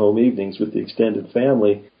family home evenings with the extended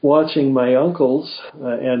family, watching my uncles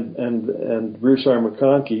and Bruce R.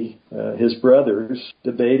 McConkie, his brothers,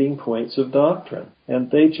 debating points of doctrine. And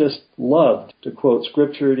they just loved to quote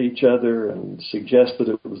scripture to each other and suggest that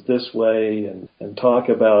it was this way and talk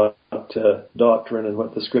about doctrine and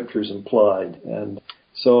what the scriptures implied. And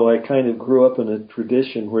so I kind of grew up in a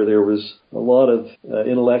tradition where there was a lot of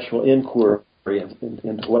intellectual inquiry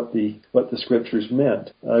into what the scriptures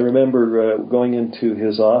meant. I remember going into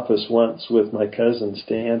his office once with my cousin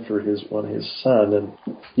Stanford, his son,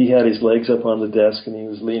 and he had his legs up on the desk and he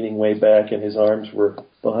was leaning way back and his arms were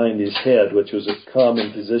behind his head, which was a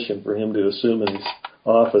common position for him to assume in his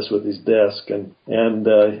office with his desk. And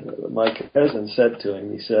my cousin said to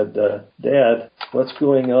him, he said, Dad, what's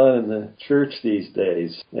going on in the church these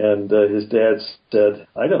days? And his dad said,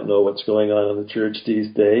 I don't know what's going on in the church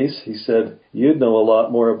these days. He said, you'd know a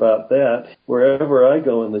lot more about that. Wherever I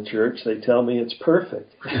go in the church, they tell me it's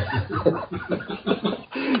perfect.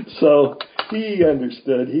 So he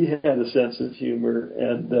understood. He had a sense of humor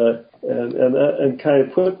and kind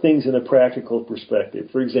of put things in a practical perspective.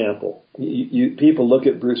 For example, people look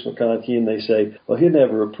at Bruce McConkie and they say, well, he'd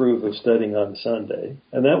never approve of studying on Sunday.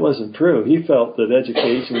 And that wasn't true. He felt that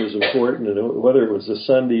education was important, and whether it was a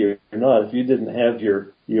Sunday or not, if you didn't have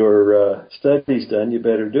your studies done, you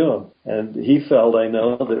better do them. And he felt, I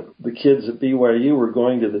know, that the kids at BYU were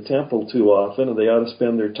going to the temple too often, and they ought to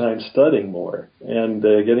spend their time studying more and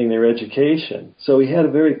getting their education. So he had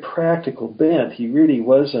a very practical bent. He really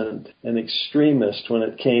wasn't an extremist when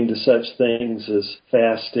it came to such things as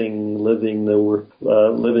fasting, living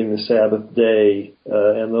the Sabbath day,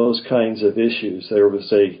 and those kinds of issues. There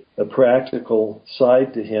was a practical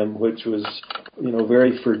side to him which was,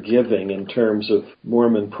 very forgiving in terms of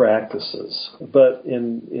Mormon practices. But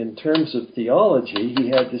in terms of theology, he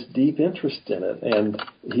had this deep interest in it, and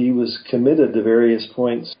he was committed to various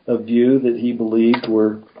points of view that he believed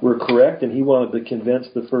were correct, and he wanted to convince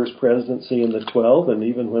the First Presidency and the 12, and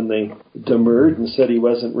even when they demurred and said he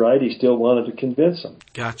wasn't right, he still wanted to convince them.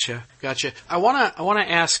 Gotcha. I want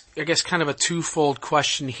to ask, I guess, kind of a twofold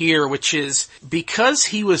question here, which is, because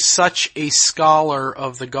he was such a scholar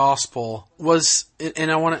of the gospel,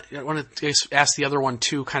 and I want to ask the other one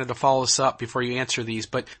too, kind of to follow this up before you answer these.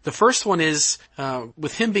 But the first one is,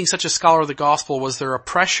 with him being such a scholar of the gospel, was there a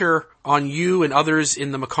pressure on you and others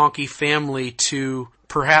in the McConkie family to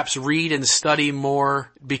perhaps read and study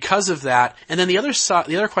more because of that? And then the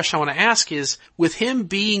other question I want to ask is, with him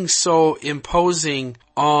being so imposing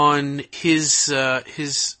on his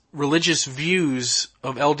religious views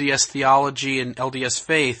of LDS theology and LDS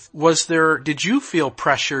faith, did you feel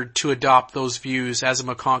pressured to adopt those views as a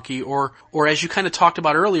McConkie, or as you kind of talked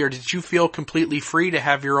about earlier, did you feel completely free to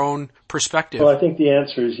have your own perspective? Well, I think the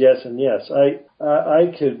answer is yes and yes. I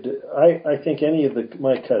think any of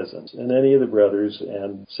my cousins and any of the brothers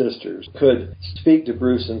and sisters could speak to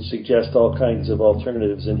Bruce and suggest all kinds of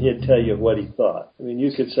alternatives, and he'd tell you what he thought. I mean,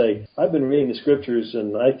 you could say, I've been reading the scriptures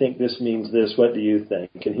and I think this means this, what do you think?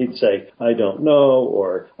 And he'd say, I don't know,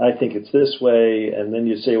 or I think it's this way, and then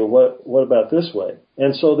you say, well, what about this way?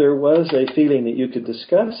 And so there was a feeling that you could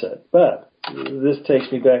discuss it. But this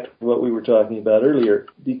takes me back to what we were talking about earlier.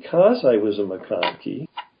 Because I was a McConkie,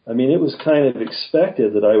 I mean, it was kind of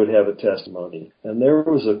expected that I would have a testimony. And there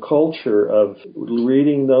was a culture of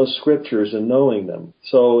reading those scriptures and knowing them.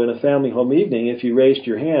 So in a family home evening, if you raised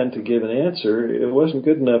your hand to give an answer, it wasn't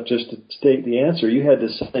good enough just to state the answer. You had to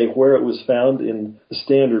say where it was found in the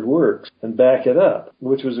standard works and back it up,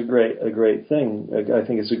 which was a great thing. I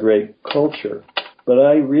think it's a great culture. But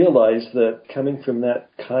I realized that coming from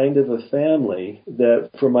that kind of a family,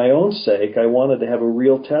 that for my own sake, I wanted to have a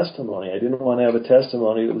real testimony. I didn't want to have a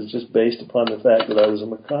testimony that was just based upon the fact that I was a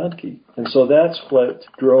McConkie. And so that's what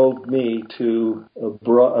drove me to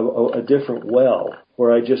a different well,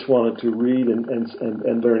 where I just wanted to read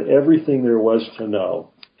and learn everything there was to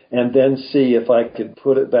know. And then see if I could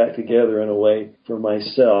put it back together in a way for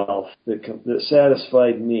myself that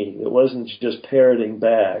satisfied me. It wasn't just parroting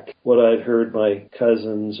back what I'd heard my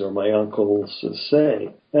cousins or my uncles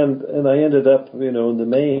say. And I ended up, in the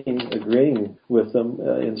main agreeing with them.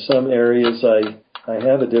 In some areas I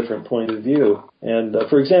have a different point of view. And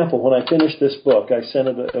for example, when I finished this book, I sent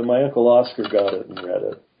it, my Uncle Oscar got it and read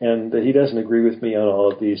it. And he doesn't agree with me on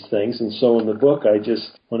all of these things. And so in the book,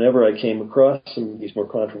 whenever I came across some of these more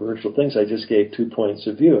controversial things, I just gave 2 points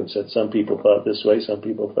of view and said some people thought this way, some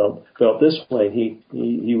people felt this way.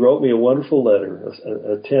 He wrote me a wonderful letter,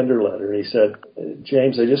 a tender letter. And he said,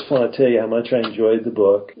 James, I just want to tell you how much I enjoyed the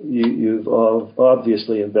book. You've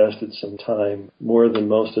obviously invested some time, more than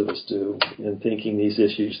most of us do, in thinking these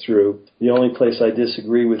issues through. The only place I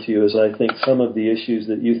disagree with you is I think some of the issues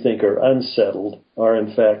that you think are unsettled are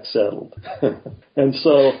in fact settled. And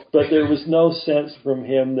so, but there was no sense from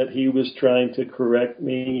him that he was trying to correct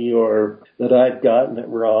me or that I'd gotten it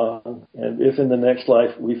wrong. And if in the next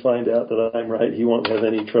life we find out that I'm right, he won't have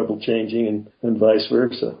any trouble changing and vice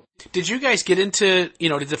versa. Did you guys get into,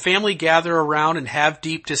 did the family gather around and have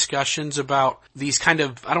deep discussions about these kind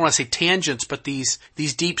of, I don't want to say tangents, but these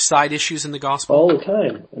deep side issues in the gospel? All the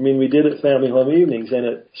time. I mean, we did it family home evenings, and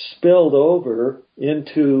it spilled over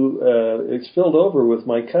with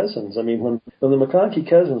my cousins. I mean, when the McConkie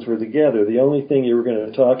cousins were together, the only thing you were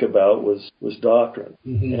going to talk about was doctrine.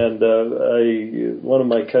 Mm-hmm. And one of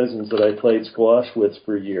my cousins that I played squash with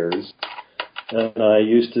for years, and I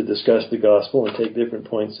used to discuss the gospel and take different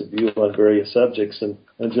points of view on various subjects. And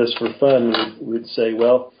just for fun, we'd say,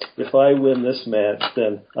 well, if I win this match,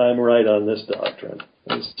 then I'm right on this doctrine.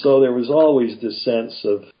 And so there was always this sense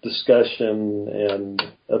of discussion and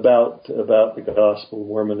about the gospel,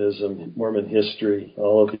 Mormonism, Mormon history,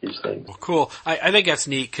 all of these things. Well, cool. I think that's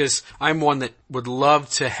neat because I'm one that would love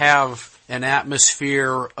to have an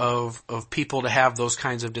atmosphere of people to have those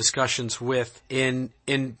kinds of discussions with. And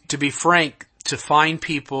to be frank, to find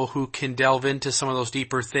people who can delve into some of those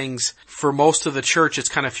deeper things. For most of the church, it's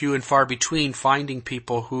kind of few and far between finding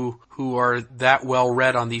people who are that well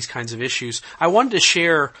read on these kinds of issues. I wanted to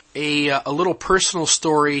share a little personal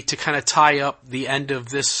story to kind of tie up the end of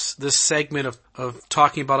this segment of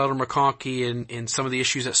talking about Elder McConkie and some of the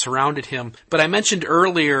issues that surrounded him. But I mentioned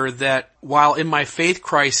earlier that while in my faith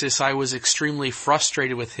crisis I was extremely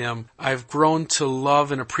frustrated with him, I've grown to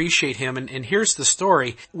love and appreciate him. And here's the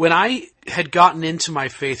story. When I had gotten into my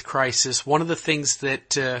faith crisis, one of the things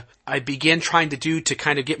that I began trying to do to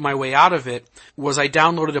kind of get my way out of it was I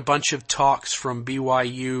downloaded a bunch of talks from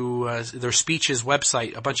BYU, their speeches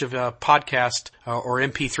website, a bunch of podcast or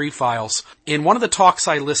MP3 files. And one of the talks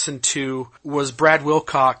I listened to was Brad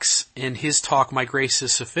Wilcox in his talk, My Grace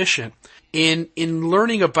is Sufficient. In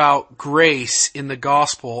learning about grace in the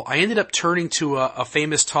gospel, I ended up turning to a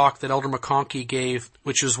famous talk that Elder McConkie gave,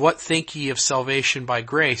 which was What Think Ye of Salvation by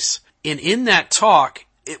Grace? And in that talk,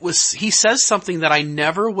 he says something that I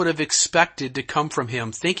never would have expected to come from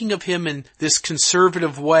him, thinking of him in this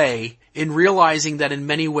conservative way, in realizing that in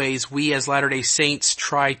many ways we as Latter-day Saints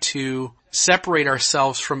try to separate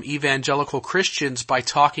ourselves from evangelical Christians by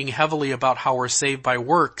talking heavily about how we're saved by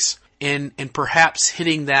works. And perhaps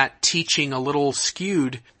hitting that teaching a little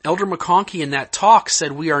skewed. Elder McConkie in that talk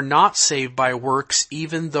said we are not saved by works,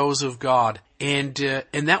 even those of God. And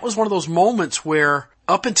that was one of those moments where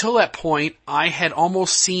up until that point, I had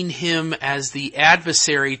almost seen him as the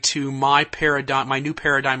adversary to my new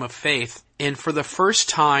paradigm of faith. And for the first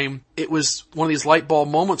time, it was one of these light bulb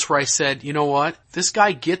moments where I said, you know what? This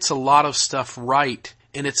guy gets a lot of stuff right.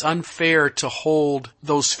 And it's unfair to hold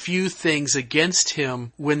those few things against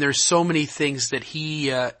him when there's so many things that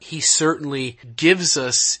he certainly gives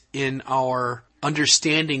us in our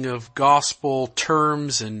understanding of gospel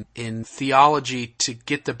terms and in theology to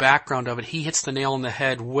get the background of it, he hits the nail on the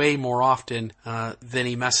head way more often than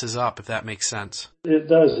he messes up, if that makes sense. It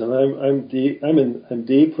does, and I'm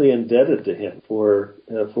deeply indebted to him for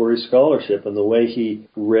his scholarship and the way he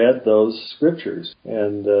read those scriptures.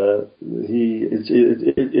 And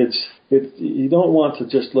you don't want to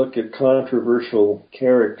just look at controversial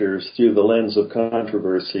characters through the lens of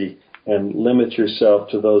controversy and limit yourself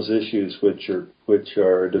to those issues which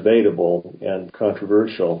are debatable and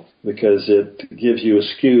controversial, because it gives you a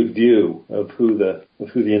skewed view of who the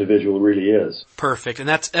individual really is. Perfect. And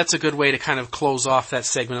that's a good way to kind of close off that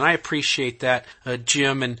segment. And I appreciate that,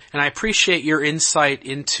 Jim, and I appreciate your insight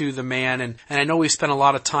into the man. And I know we spent a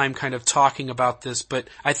lot of time kind of talking about this, but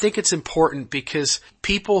I think it's important because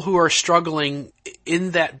people who are struggling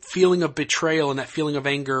in that feeling of betrayal and that feeling of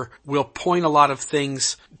anger will point a lot of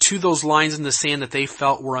things to those lines in the sand that they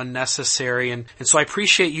felt were unnecessary. And so I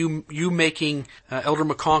appreciate you making Elder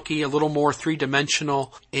McConkie a little more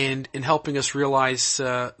three-dimensional and helping us realize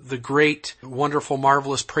the great, wonderful,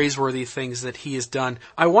 marvelous, praiseworthy things that he has done.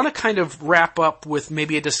 I want to kind of wrap up with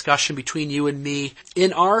maybe a discussion between you and me.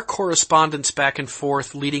 In our correspondence back and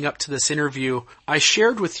forth leading up to this interview, I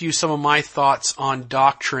shared with you some of my thoughts on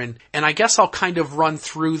doctrine, and I guess I'll kind of run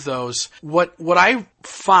through those. What I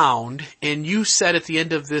found, and you said at the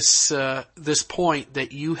end of this point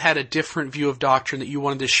that you had a different view of doctrine that you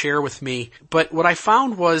wanted to share with me. But what I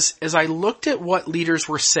found was, as I looked at what leaders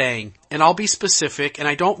were saying, and I'll be specific, and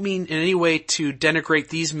I don't mean in any way to denigrate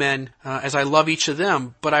these men, as I love each of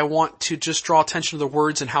them, but I want to just draw attention to the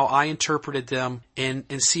words and how I interpreted them, and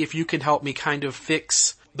see if you can help me kind of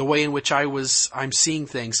fix the way in which I'm seeing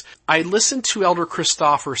things. I listened to Elder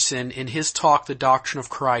Christofferson in his talk, The Doctrine of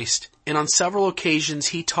Christ, and on several occasions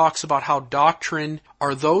he talks about how doctrine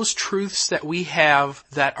are those truths that we have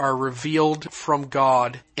that are revealed from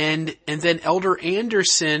God. And then Elder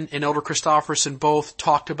Anderson and Elder Christofferson both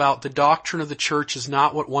talked about the doctrine of the church is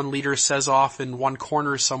not what one leader says off in one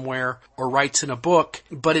corner somewhere or writes in a book,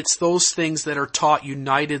 but it's those things that are taught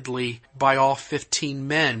unitedly by all 15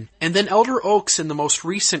 men. And then Elder Oaks, in the most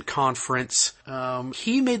recent conference,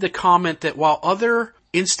 he made the comment that while other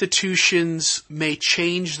institutions may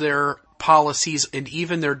change their policies and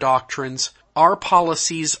even their doctrines, our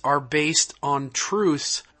policies are based on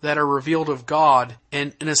truths that are revealed of God.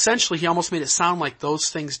 And essentially he almost made it sound like those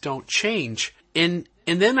things don't change. And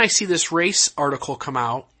then I see this Race article come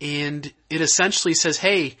out, and it essentially says,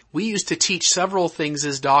 hey, we used to teach several things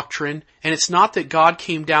as doctrine, and it's not that God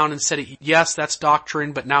came down and said, yes, that's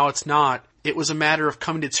doctrine, but now it's not. It was a matter of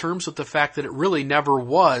coming to terms with the fact that it really never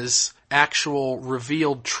was actual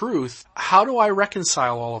revealed truth. How do I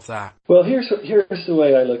reconcile all of that? Well, here's the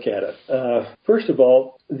way I look at it. First of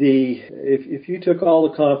all, if you took all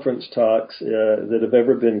the conference talks that have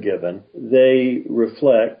ever been given, they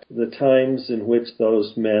reflect the times in which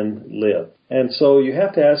those men lived. And so you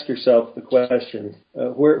have to ask yourself the question,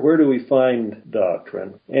 where do we find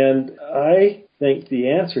doctrine? And I think the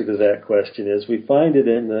answer to that question is we find it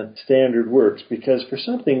in the standard works, because for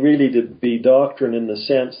something really to be doctrine in the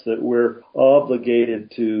sense that we're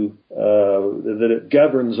obligated to, that it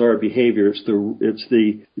governs our behavior, it's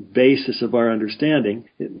the basis of our understanding,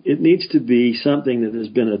 it needs to be something that has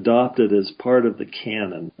been adopted as part of the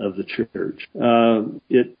canon of the church.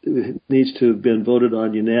 It needs to have been voted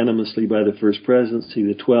on unanimously by the First Presidency,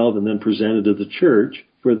 the 12, and then presented to the church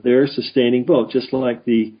for their sustaining vote, just like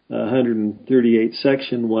the 138th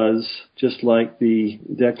section was, just like the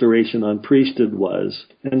Declaration on Priesthood was.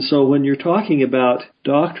 And so when you're talking about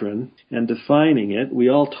doctrine and defining it, we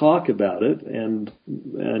all talk about it and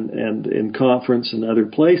in conference and other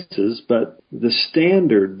places, but the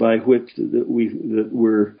standard by which that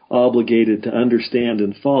we're obligated to understand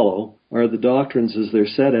and follow are the doctrines as they're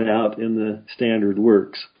set out in the standard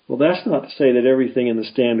works. Well, that's not to say that everything in the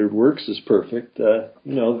standard works is perfect.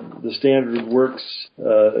 The standard works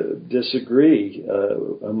disagree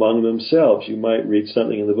among themselves. You might read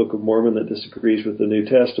something in the Book of Mormon that disagrees with the New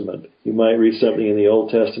Testament. You might read something in the Old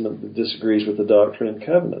Testament that disagrees with the Doctrine and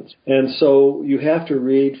Covenants. And so you have to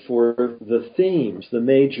read for the themes, the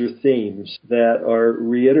major themes that are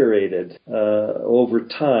reiterated over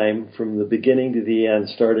time from the beginning to the end,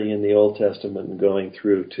 starting in the Old Testament and going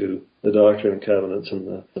through to the Doctrine and Covenants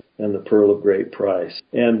and the Pearl of Great Price.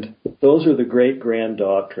 And those are the great grand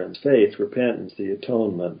doctrines: faith, repentance, the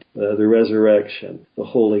atonement, the resurrection, the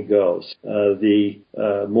Holy Ghost, the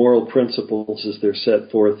moral principles as they're set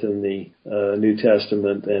forth in the New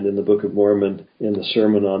Testament and in the Book of Mormon in the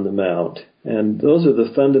Sermon on the Mount. And those are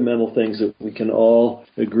the fundamental things that we can all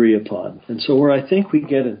agree upon. And so where I think we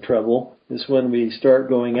get in trouble is when we start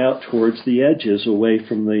going out towards the edges, away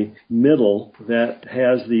from the middle that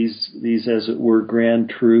has these, as it were, grand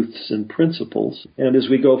truths and principles. And as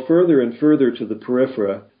we go further and further to the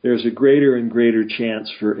periphery, there's a greater and greater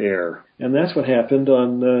chance for error. And that's what happened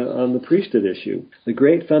on the priesthood issue. The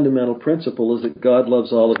great fundamental principle is that God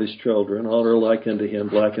loves all of his children, all are alike unto him,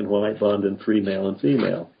 black and white, bond and free, male and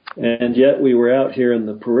female. And yet we were out here in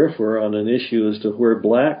the periphery on an issue as to where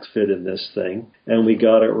blacks fit in this thing, and we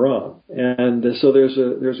got it wrong. And so there's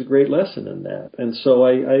a great lesson in that. And so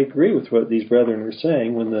I agree with what these brethren are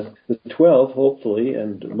saying when the 12, hopefully,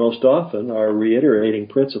 and most often, are reiterating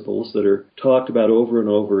principles that are talked about over and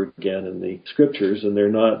over again in the scriptures, and they're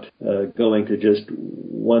not going to just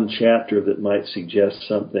one chapter that might suggest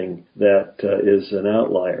something that is an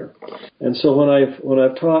outlier. And so when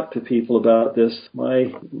I've talked to people about this,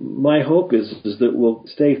 my hope is that we'll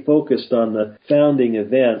stay focused on the founding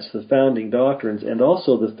events, the founding doctrines, and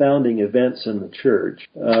also the founding events in the church.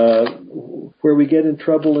 Where we get in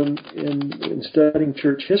trouble in studying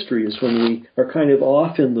church history is when we are kind of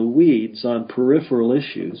off in the weeds on peripheral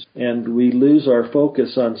issues, and we lose our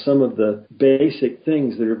focus on some of the basic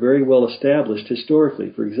things that are very well established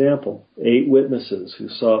historically. For example, 8 witnesses who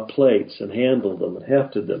saw plates and handled them and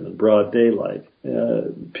hefted them in broad daylight.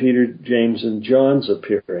 Peter, James, and John's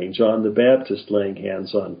appearing, John the Baptist laying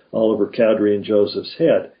hands on Oliver Cowdery and Joseph's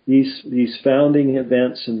head. These founding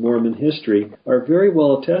events in Mormon history are very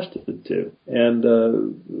well attested to, and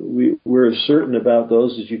we're as certain about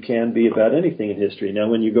those as you can be about anything in history. Now,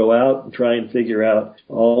 when you go out and try and figure out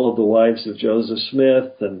all of the wives of Joseph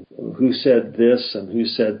Smith and who said this and who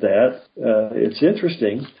said that, it's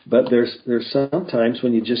interesting, but there's sometimes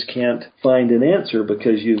when you just can't find an answer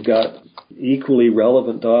because you've got equally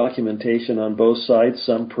relevant documentation on both sides,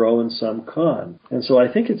 some pro and some con. And so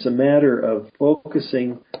I think it's a matter of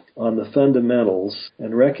focusing on the fundamentals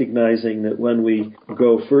and recognizing that when we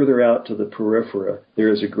go further out to the periphery, there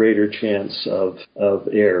is a greater chance of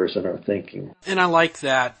errors in our thinking. And I like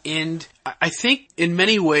that. And I think in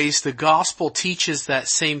many ways the gospel teaches that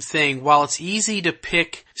same thing. While it's easy to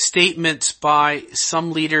pick statements by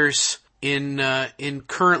some leaders in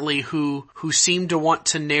currently who seem to want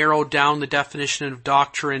to narrow down the definition of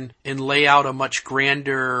doctrine and lay out a much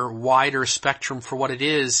grander, wider spectrum for what it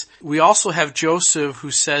is. We also have Joseph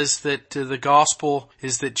who says that the gospel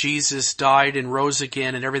is that Jesus died and rose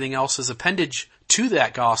again and everything else is appendage to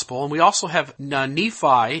that gospel. And we also have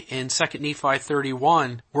Nephi in 2 Nephi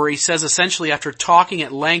 31, where he says essentially after talking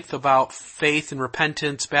at length about faith and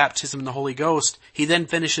repentance, baptism, and the Holy Ghost, he then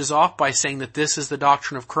finishes off by saying that this is the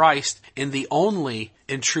doctrine of Christ and the only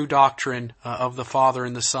and true doctrine of the Father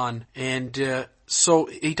and the Son. And so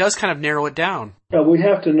he does kind of narrow it down. We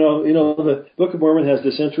have to know, the Book of Mormon has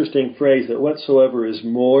this interesting phrase that whatsoever is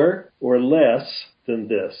more or less than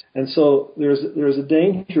this. And so there's a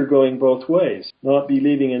danger going both ways. Not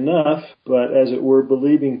believing enough, but as it were,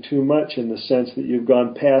 believing too much in the sense that you've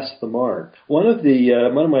gone past the mark. One of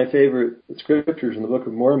my favorite scriptures in the Book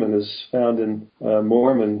of Mormon is found in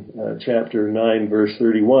Mormon chapter 9, verse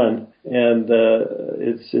 31. And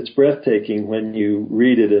it's breathtaking when you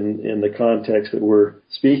read it in the context that we're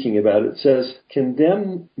speaking about. It says,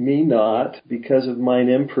 "Condemn me not because of mine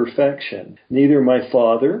imperfection, neither my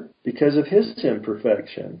father because of his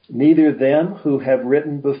imperfection, neither them who have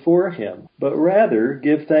written before him, but rather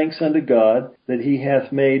give thanks unto God that he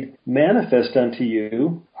hath made manifest unto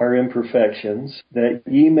you our imperfections, that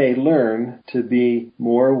ye may learn to be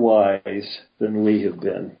more wise than we have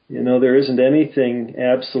been." There isn't anything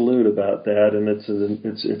absolute about that, and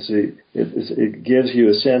it gives you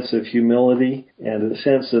a sense of humility and a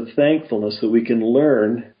sense of thankfulness that we can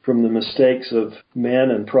learn from the mistakes of men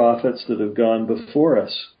and prophets that have gone before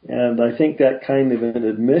us. And I think that kind of an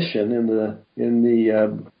admission in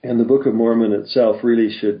the Book of Mormon itself really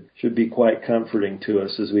should be quite comforting to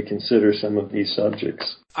us as we consider some of these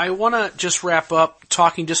subjects. I want to just wrap up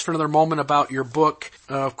talking just for another moment about your book.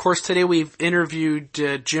 Of course, today we've interviewed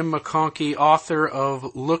Jim McConkie, author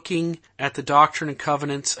of Looking at the Doctrine and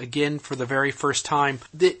Covenants, again for the very first time.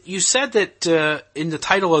 You said that in the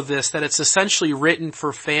title of this, that it's essentially written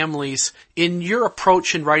for families. In your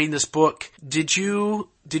approach in writing this book, did you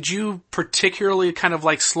particularly kind of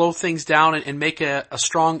like slow things down and make a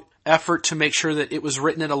strong effort to make sure that it was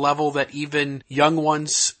written at a level that even young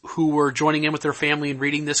ones who were joining in with their family and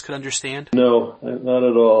reading this could understand? No, not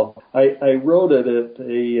at all. I wrote it at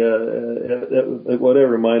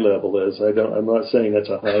whatever my level is. I'm not saying that's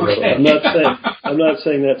a high level. I'm not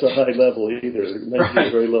saying that's a high level either. It may be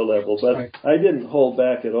a very low level, but I didn't hold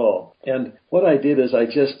back at all. And what I did is I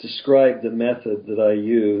just described the method that I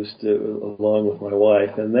used along with my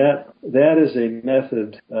wife, and that is a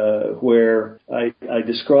method where I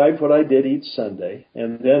described what I did each Sunday,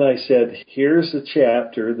 and then I said, here's a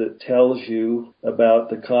chapter that tells you about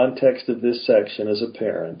the context of this section as a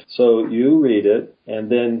parent. So you read it,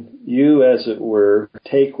 and then you, as it were,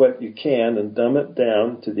 take what you can and dumb it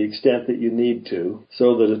down to the extent that you need to,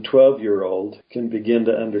 so that a 12-year-old can begin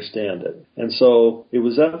to understand it. And so it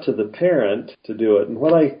was up to the parent to do it. And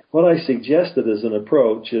what I suggested as an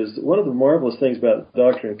approach is one of the marvelous things about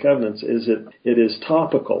Doctrine and Covenants is it is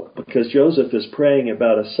topical, because Joseph is praying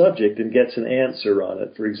about a subject and gets an answer on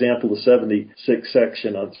it. For example, the 76th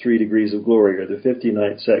section on 3 degrees of glory, or the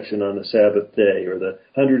 59th section on the Sabbath day, or the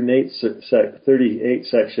 138th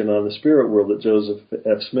section on the spirit world that Joseph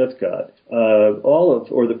F. Smith got.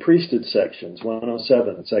 Or the priesthood sections,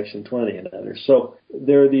 107 and section 20 and others. So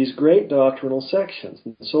there are these great doctrinal sections.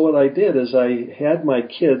 So what I did is I had my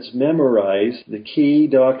kids memorize the key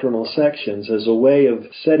doctrinal sections as a way of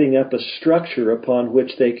setting up a structure upon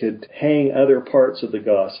which they could hang other parts of the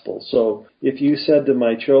gospel. So if you said to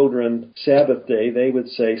my children Sabbath day, they would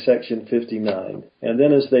say section 59. And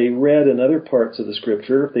then as they read in other parts of the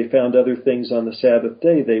scripture, if they found other things on the Sabbath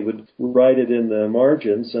day, they would write it in the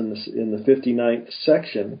margins in the 59th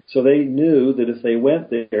section. So they knew that if they went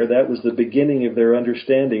there, that was the beginning of their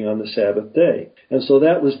understanding on the Sabbath day. And so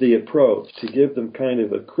that was the approach, to give them kind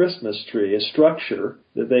of a Christmas tree, a structure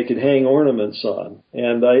that they could hang ornaments on.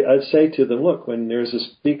 And I'd say to them, look, when there's a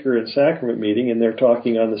speaker in sacrament meeting and they're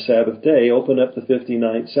talking on the Sabbath day, open up the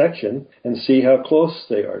 59th section and see how close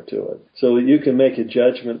they are to it, so that you can make a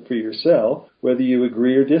judgment for yourself whether you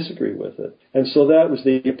agree or disagree with it. And so that was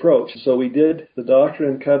the approach. So we did the Doctrine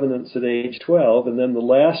and Covenants at age 12, and then the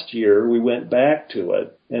last year we went back to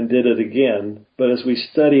it and did it again. But as we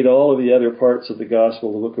studied all of the other parts of the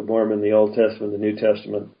Gospel, the Book of Mormon, the Old Testament, the New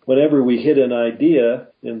Testament, whenever we hit an idea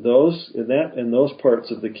in those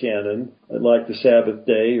parts of the canon, like the Sabbath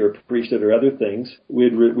day or priesthood or other things,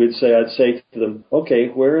 I'd say to them, okay,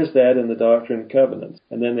 where is that in the Doctrine and Covenants?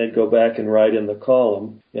 And then they'd go back and write in the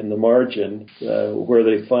column, in the margin, where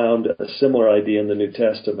they found a similar idea in the New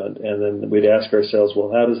Testament, and then we'd ask ourselves,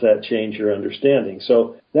 well, how does that change your understanding?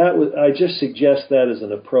 So I just suggest that as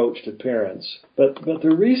an approach to parents. But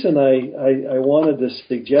the reason I wanted to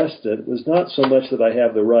suggest it was not so much that I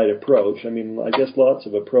have the right approach. I mean, I guess lots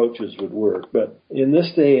of approaches would work. But in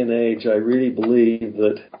this day and age, I really believe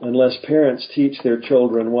that unless parents teach their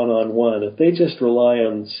children one-on-one, if they just rely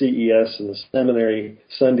on CES and the seminary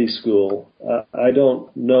Sunday school, I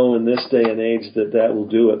don't know in this day and age that will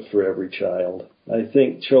do it for every child. I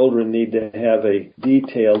think children need to have a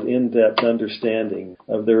detailed, in-depth understanding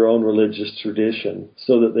of their own religious tradition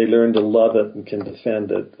so that they learn to love it and can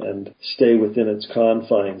defend it and stay within its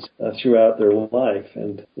confines throughout their life.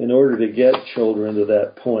 And in order to get children to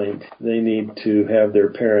that point, they need to have their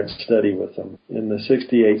parents study with them. In the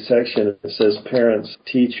 68th section, it says, parents,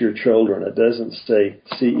 teach your children. It doesn't say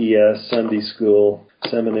CES, Sunday school,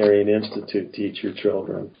 seminary and institute, teach your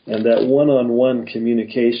children. And that one-on-one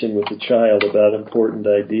communication with the child about important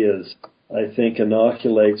ideas, I think,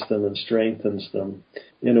 inoculates them and strengthens them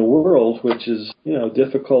in a world which is,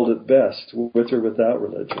 difficult at best, with or without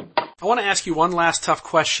religion. I want to ask you one last tough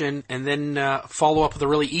question and then follow up with a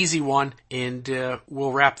really easy one, and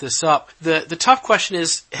we'll wrap this up. The tough question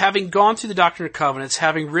is, having gone through the Doctrine and Covenants,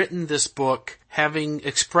 having written this book, having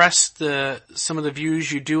expressed some of the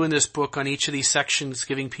views you do in this book on each of these sections,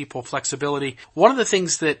 giving people flexibility, one of the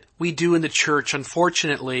things that we do in the church,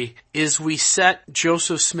 unfortunately, is we set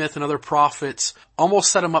Joseph Smith and other prophets,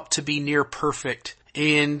 almost set them up to be near perfect.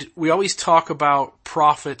 And we always talk about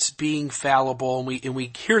prophets being fallible, and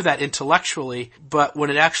we hear that intellectually, but when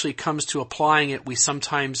it actually comes to applying it, we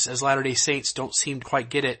sometimes, as Latter-day Saints, don't seem to quite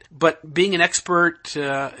get it. But being an expert,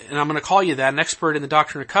 and I'm going to call you that, an expert in the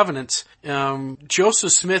Doctrine and Covenants,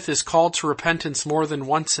 Joseph Smith is called to repentance more than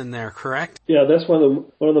once in there, correct? Yeah, that's one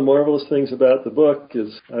of the marvelous things about the book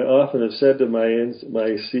is I often have said to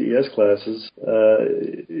my CES classes,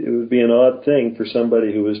 it would be an odd thing for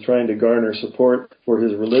somebody who was trying to garner support for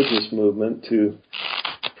his religious movement to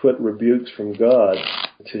put rebukes from God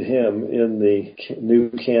to him in the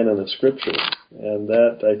new canon of Scripture. And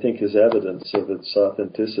that, I think, is evidence of its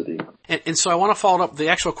authenticity. And so I want to follow up. The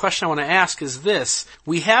actual question I want to ask is this.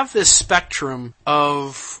 We have this spectrum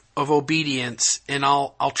of of obedience, and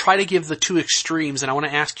I'll try to give the two extremes, and I want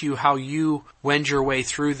to ask you how you wend your way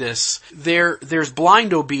through this. There's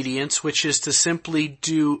blind obedience, which is to simply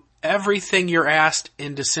do everything you're asked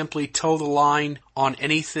and to simply toe the line on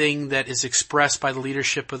anything that is expressed by the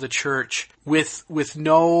leadership of the church with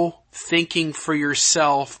no thinking for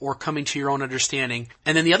yourself or coming to your own understanding.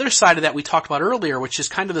 And then the other side of that we talked about earlier, which is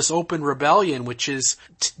kind of this open rebellion, which is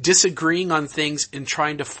disagreeing on things and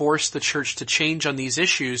trying to force the church to change on these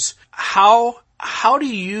issues. How do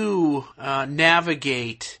you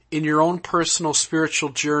navigate in your own personal spiritual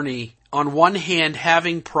journey, on one hand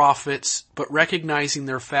having prophets but recognizing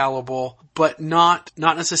they're fallible, but not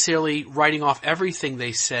necessarily writing off everything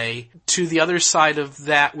they say, to the other side of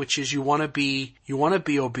that, which is you want to be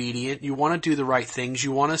obedient, you want to do the right things,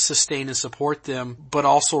 you want to sustain and support them, but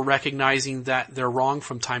also recognizing that they're wrong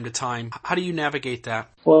from time to time. How do you navigate that?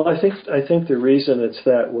 Well, I think the reason it's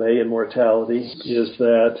that way in mortality is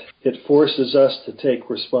that it forces us to take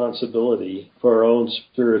responsibility for our own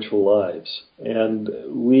spiritual lives. And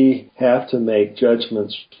we have to make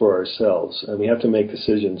judgments for ourselves, and we have to make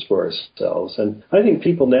decisions for ourselves. And I think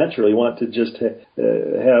people naturally want to just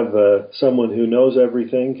have someone who knows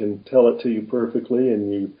everything, can tell it to you perfectly,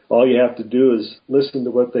 and all you have to do is listen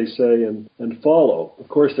to what they say and follow. Of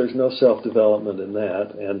course, there's no self-development in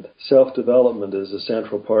that, and self-development is a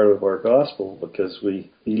central part of our gospel because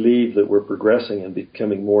we believe that we're progressing and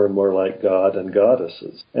becoming more and more like God and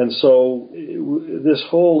goddesses. And so this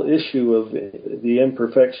whole issue of the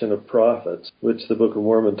imperfection of prophets, which the Book of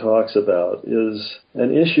Mormon talks about, is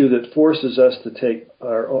an issue that forces us to take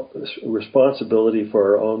our responsibility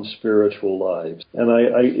for our own spiritual lives. And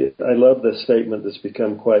I love this statement that's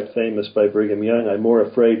become quite famous by Brigham Young. I'm more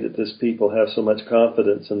afraid that this people have so much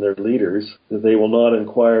confidence in their leaders that they will not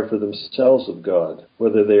inquire for themselves of God,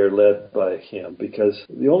 whether they are led by Him. Because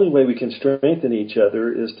the only way we can strengthen each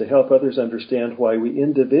other is to help others understand why we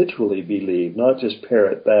individually believe, not just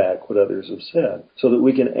parrot back what others have said, so that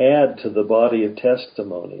we can add to the body of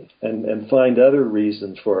testimony and find other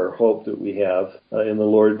reasons for our hope that we have in the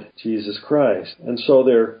Lord Jesus Christ. And so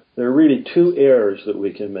there are really two errors that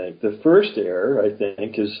we can make. The first error, I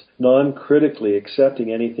think, is non-critically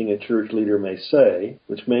accepting anything a church leader may say,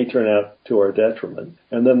 which may turn out to our detriment.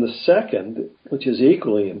 And then the second, which is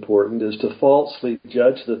equally important, is to falsely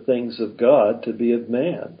judge the things of God to be of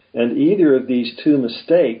man. And either of these two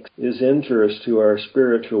mistakes is injurious to our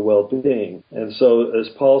spiritual well-being. And so, as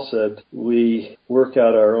Paul said, we work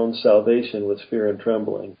out our own salvation with fear and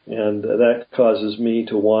trembling. And that causes me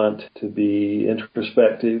to want to be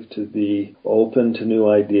introspective, to be open to new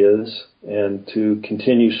ideas, and to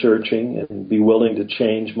continue searching and be willing to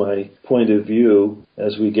change my point of view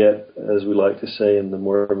as we get, as we like to say in the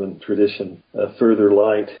Mormon tradition, further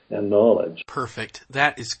light and knowledge. Perfect.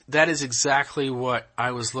 That is exactly what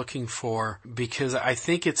I was looking for, because I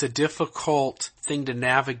think it's a difficult thing to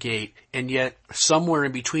navigate, and yet somewhere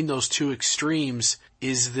in between those two extremes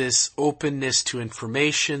is this openness to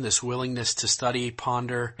information, this willingness to study,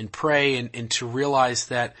 ponder, and pray, and to realize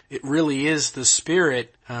that it really is the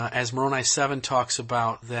Spirit, as Moroni 7 talks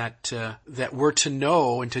about, that we're to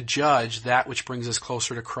know and to judge that which brings us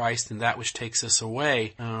closer to Christ and that which takes us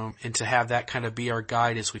away, and to have that kind of be our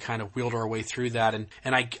guide as we kind of wield our way through that.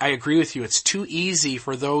 And I agree with you. It's too easy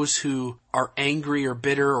for those who are angry or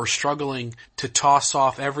bitter or struggling to toss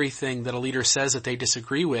off everything that a leader says that they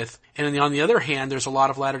disagree with. And on the other hand, there's a lot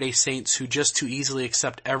of Latter-day Saints who just too easily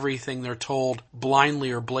accept everything they're told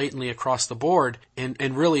blindly or blatantly across the board.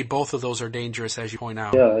 And really both of those are dangerous, as you point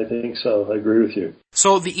out. Yeah, I think so. I agree with you.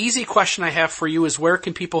 So the easy question I have for you is, where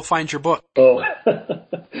can people find your book? Oh,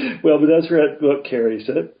 well, the Deseret Book carries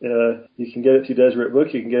it. You can get it through Deseret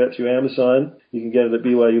Book. You can get it through Amazon. You can get it at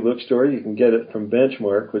BYU Bookstore. You can get it from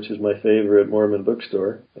Benchmark, which is my favorite Mormon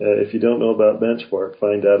bookstore. If you don't know about Benchmark,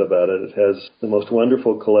 find out about it. It has the most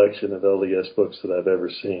wonderful collection of LDS books that I've ever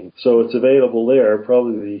seen. So it's available there.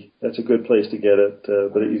 Probably that's a good place to get it.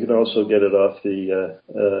 But you can also get it off the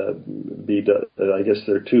I guess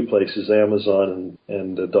there are two places, Amazon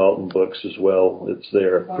and Dalton Books as well. It's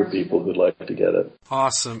there for people who'd like to get it.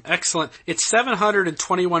 Awesome. Excellent. It's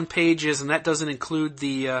 721 pages, and that doesn't include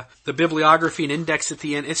the bibliography and index at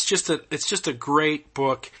the end. It's just a great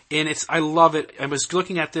book, and I love it. I was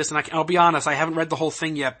looking at this, and I'll be honest, I haven't read the whole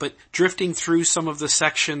thing yet, but drifting through some of the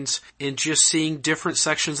sections and just seeing different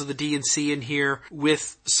sections of the D&C in here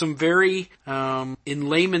with some very, in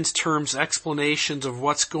layman's terms, explanations of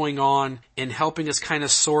what's going on and helping us kind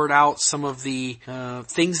of sort out some of the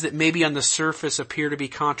things that maybe on the surface appear to be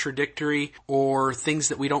contradictory, or things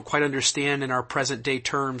that we don't quite understand in our present day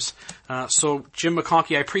terms. So Jim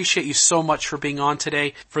McConkie, I appreciate you so much for being on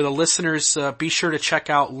today. For the listeners, be sure to check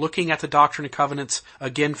out Looking at the Doctrine and Covenants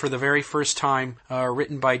again for the very first time,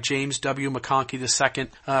 written by James W. McConkie II.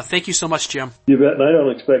 Thank you so much, Jim. You bet, and I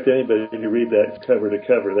don't expect anybody to read that cover to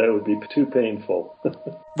cover. That would be too painful.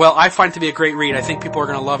 Well, I find it to be a great read. I think people are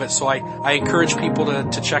going to love it, so I encourage people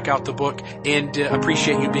to check out the book, and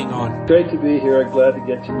appreciate you being on. Great to be here. I'm glad to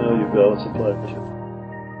get to know you, Bill. It's a pleasure.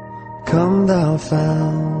 Come thou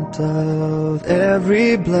fount of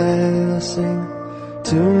every blessing,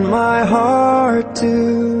 tune my heart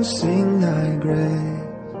to sing thy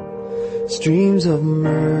grace. Streams of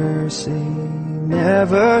mercy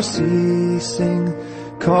never ceasing,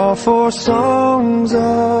 call for songs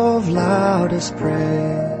of loudest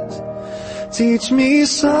praise. Teach me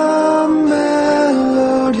some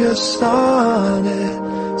melodious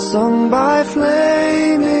sonnet, sung by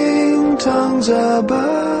flaming tongues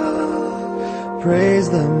above. Praise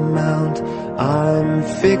the mount, I'm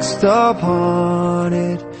fixed upon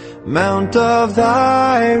it, mount of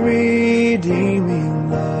thy redeeming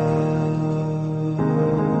love.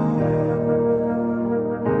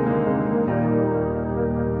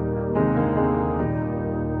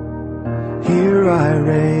 Here I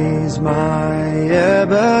raise my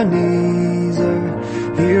Ebenezer,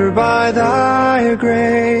 here by thy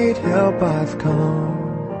great help I've come,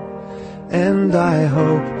 and I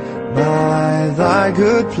hope by thy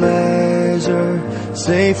good pleasure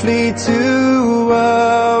safely to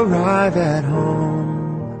arrive at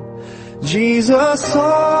home. Jesus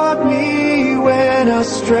sought me when a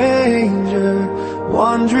stranger,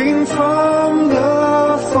 wandering from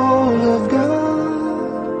the fold of God.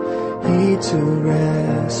 He to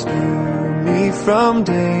rescue me from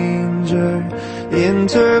danger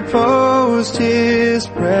interposed his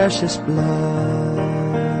precious blood.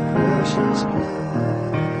 Precious blood.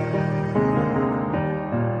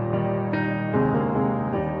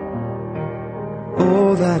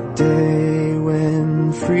 Oh, that day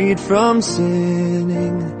when freed from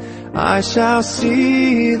sinning, I shall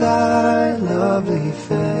see thy lovely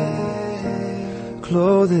face,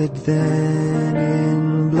 clothed then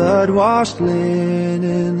in blood-washed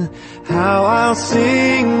linen. How I'll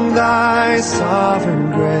sing thy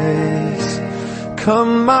sovereign grace.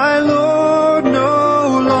 Come, my Lord,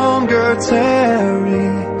 no longer tarry,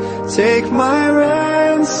 take my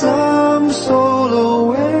ransomed soul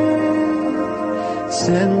away.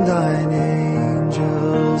 Send thine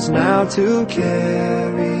angels now to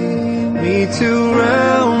carry me to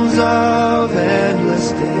realms of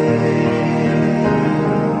endless day.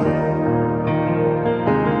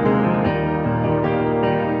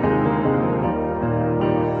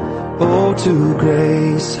 Oh, to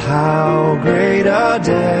grace, how great a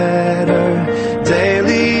debtor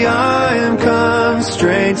daily I am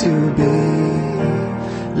constrained to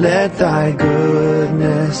be. Let thy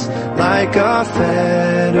goodness, like a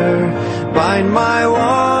fetter, bind my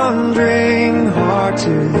wandering heart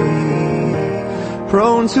to thee.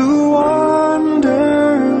 Prone to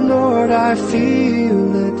wander, Lord, I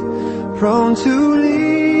feel it, prone to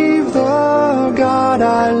leave the God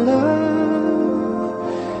I love.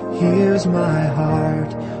 Here's my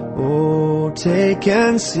heart, oh, take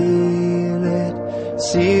and seal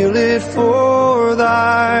it for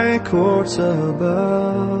thy courts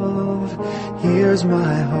above. Here's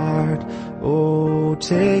my heart, oh,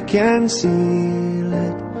 take and seal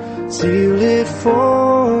it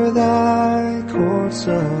for thy courts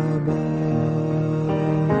above.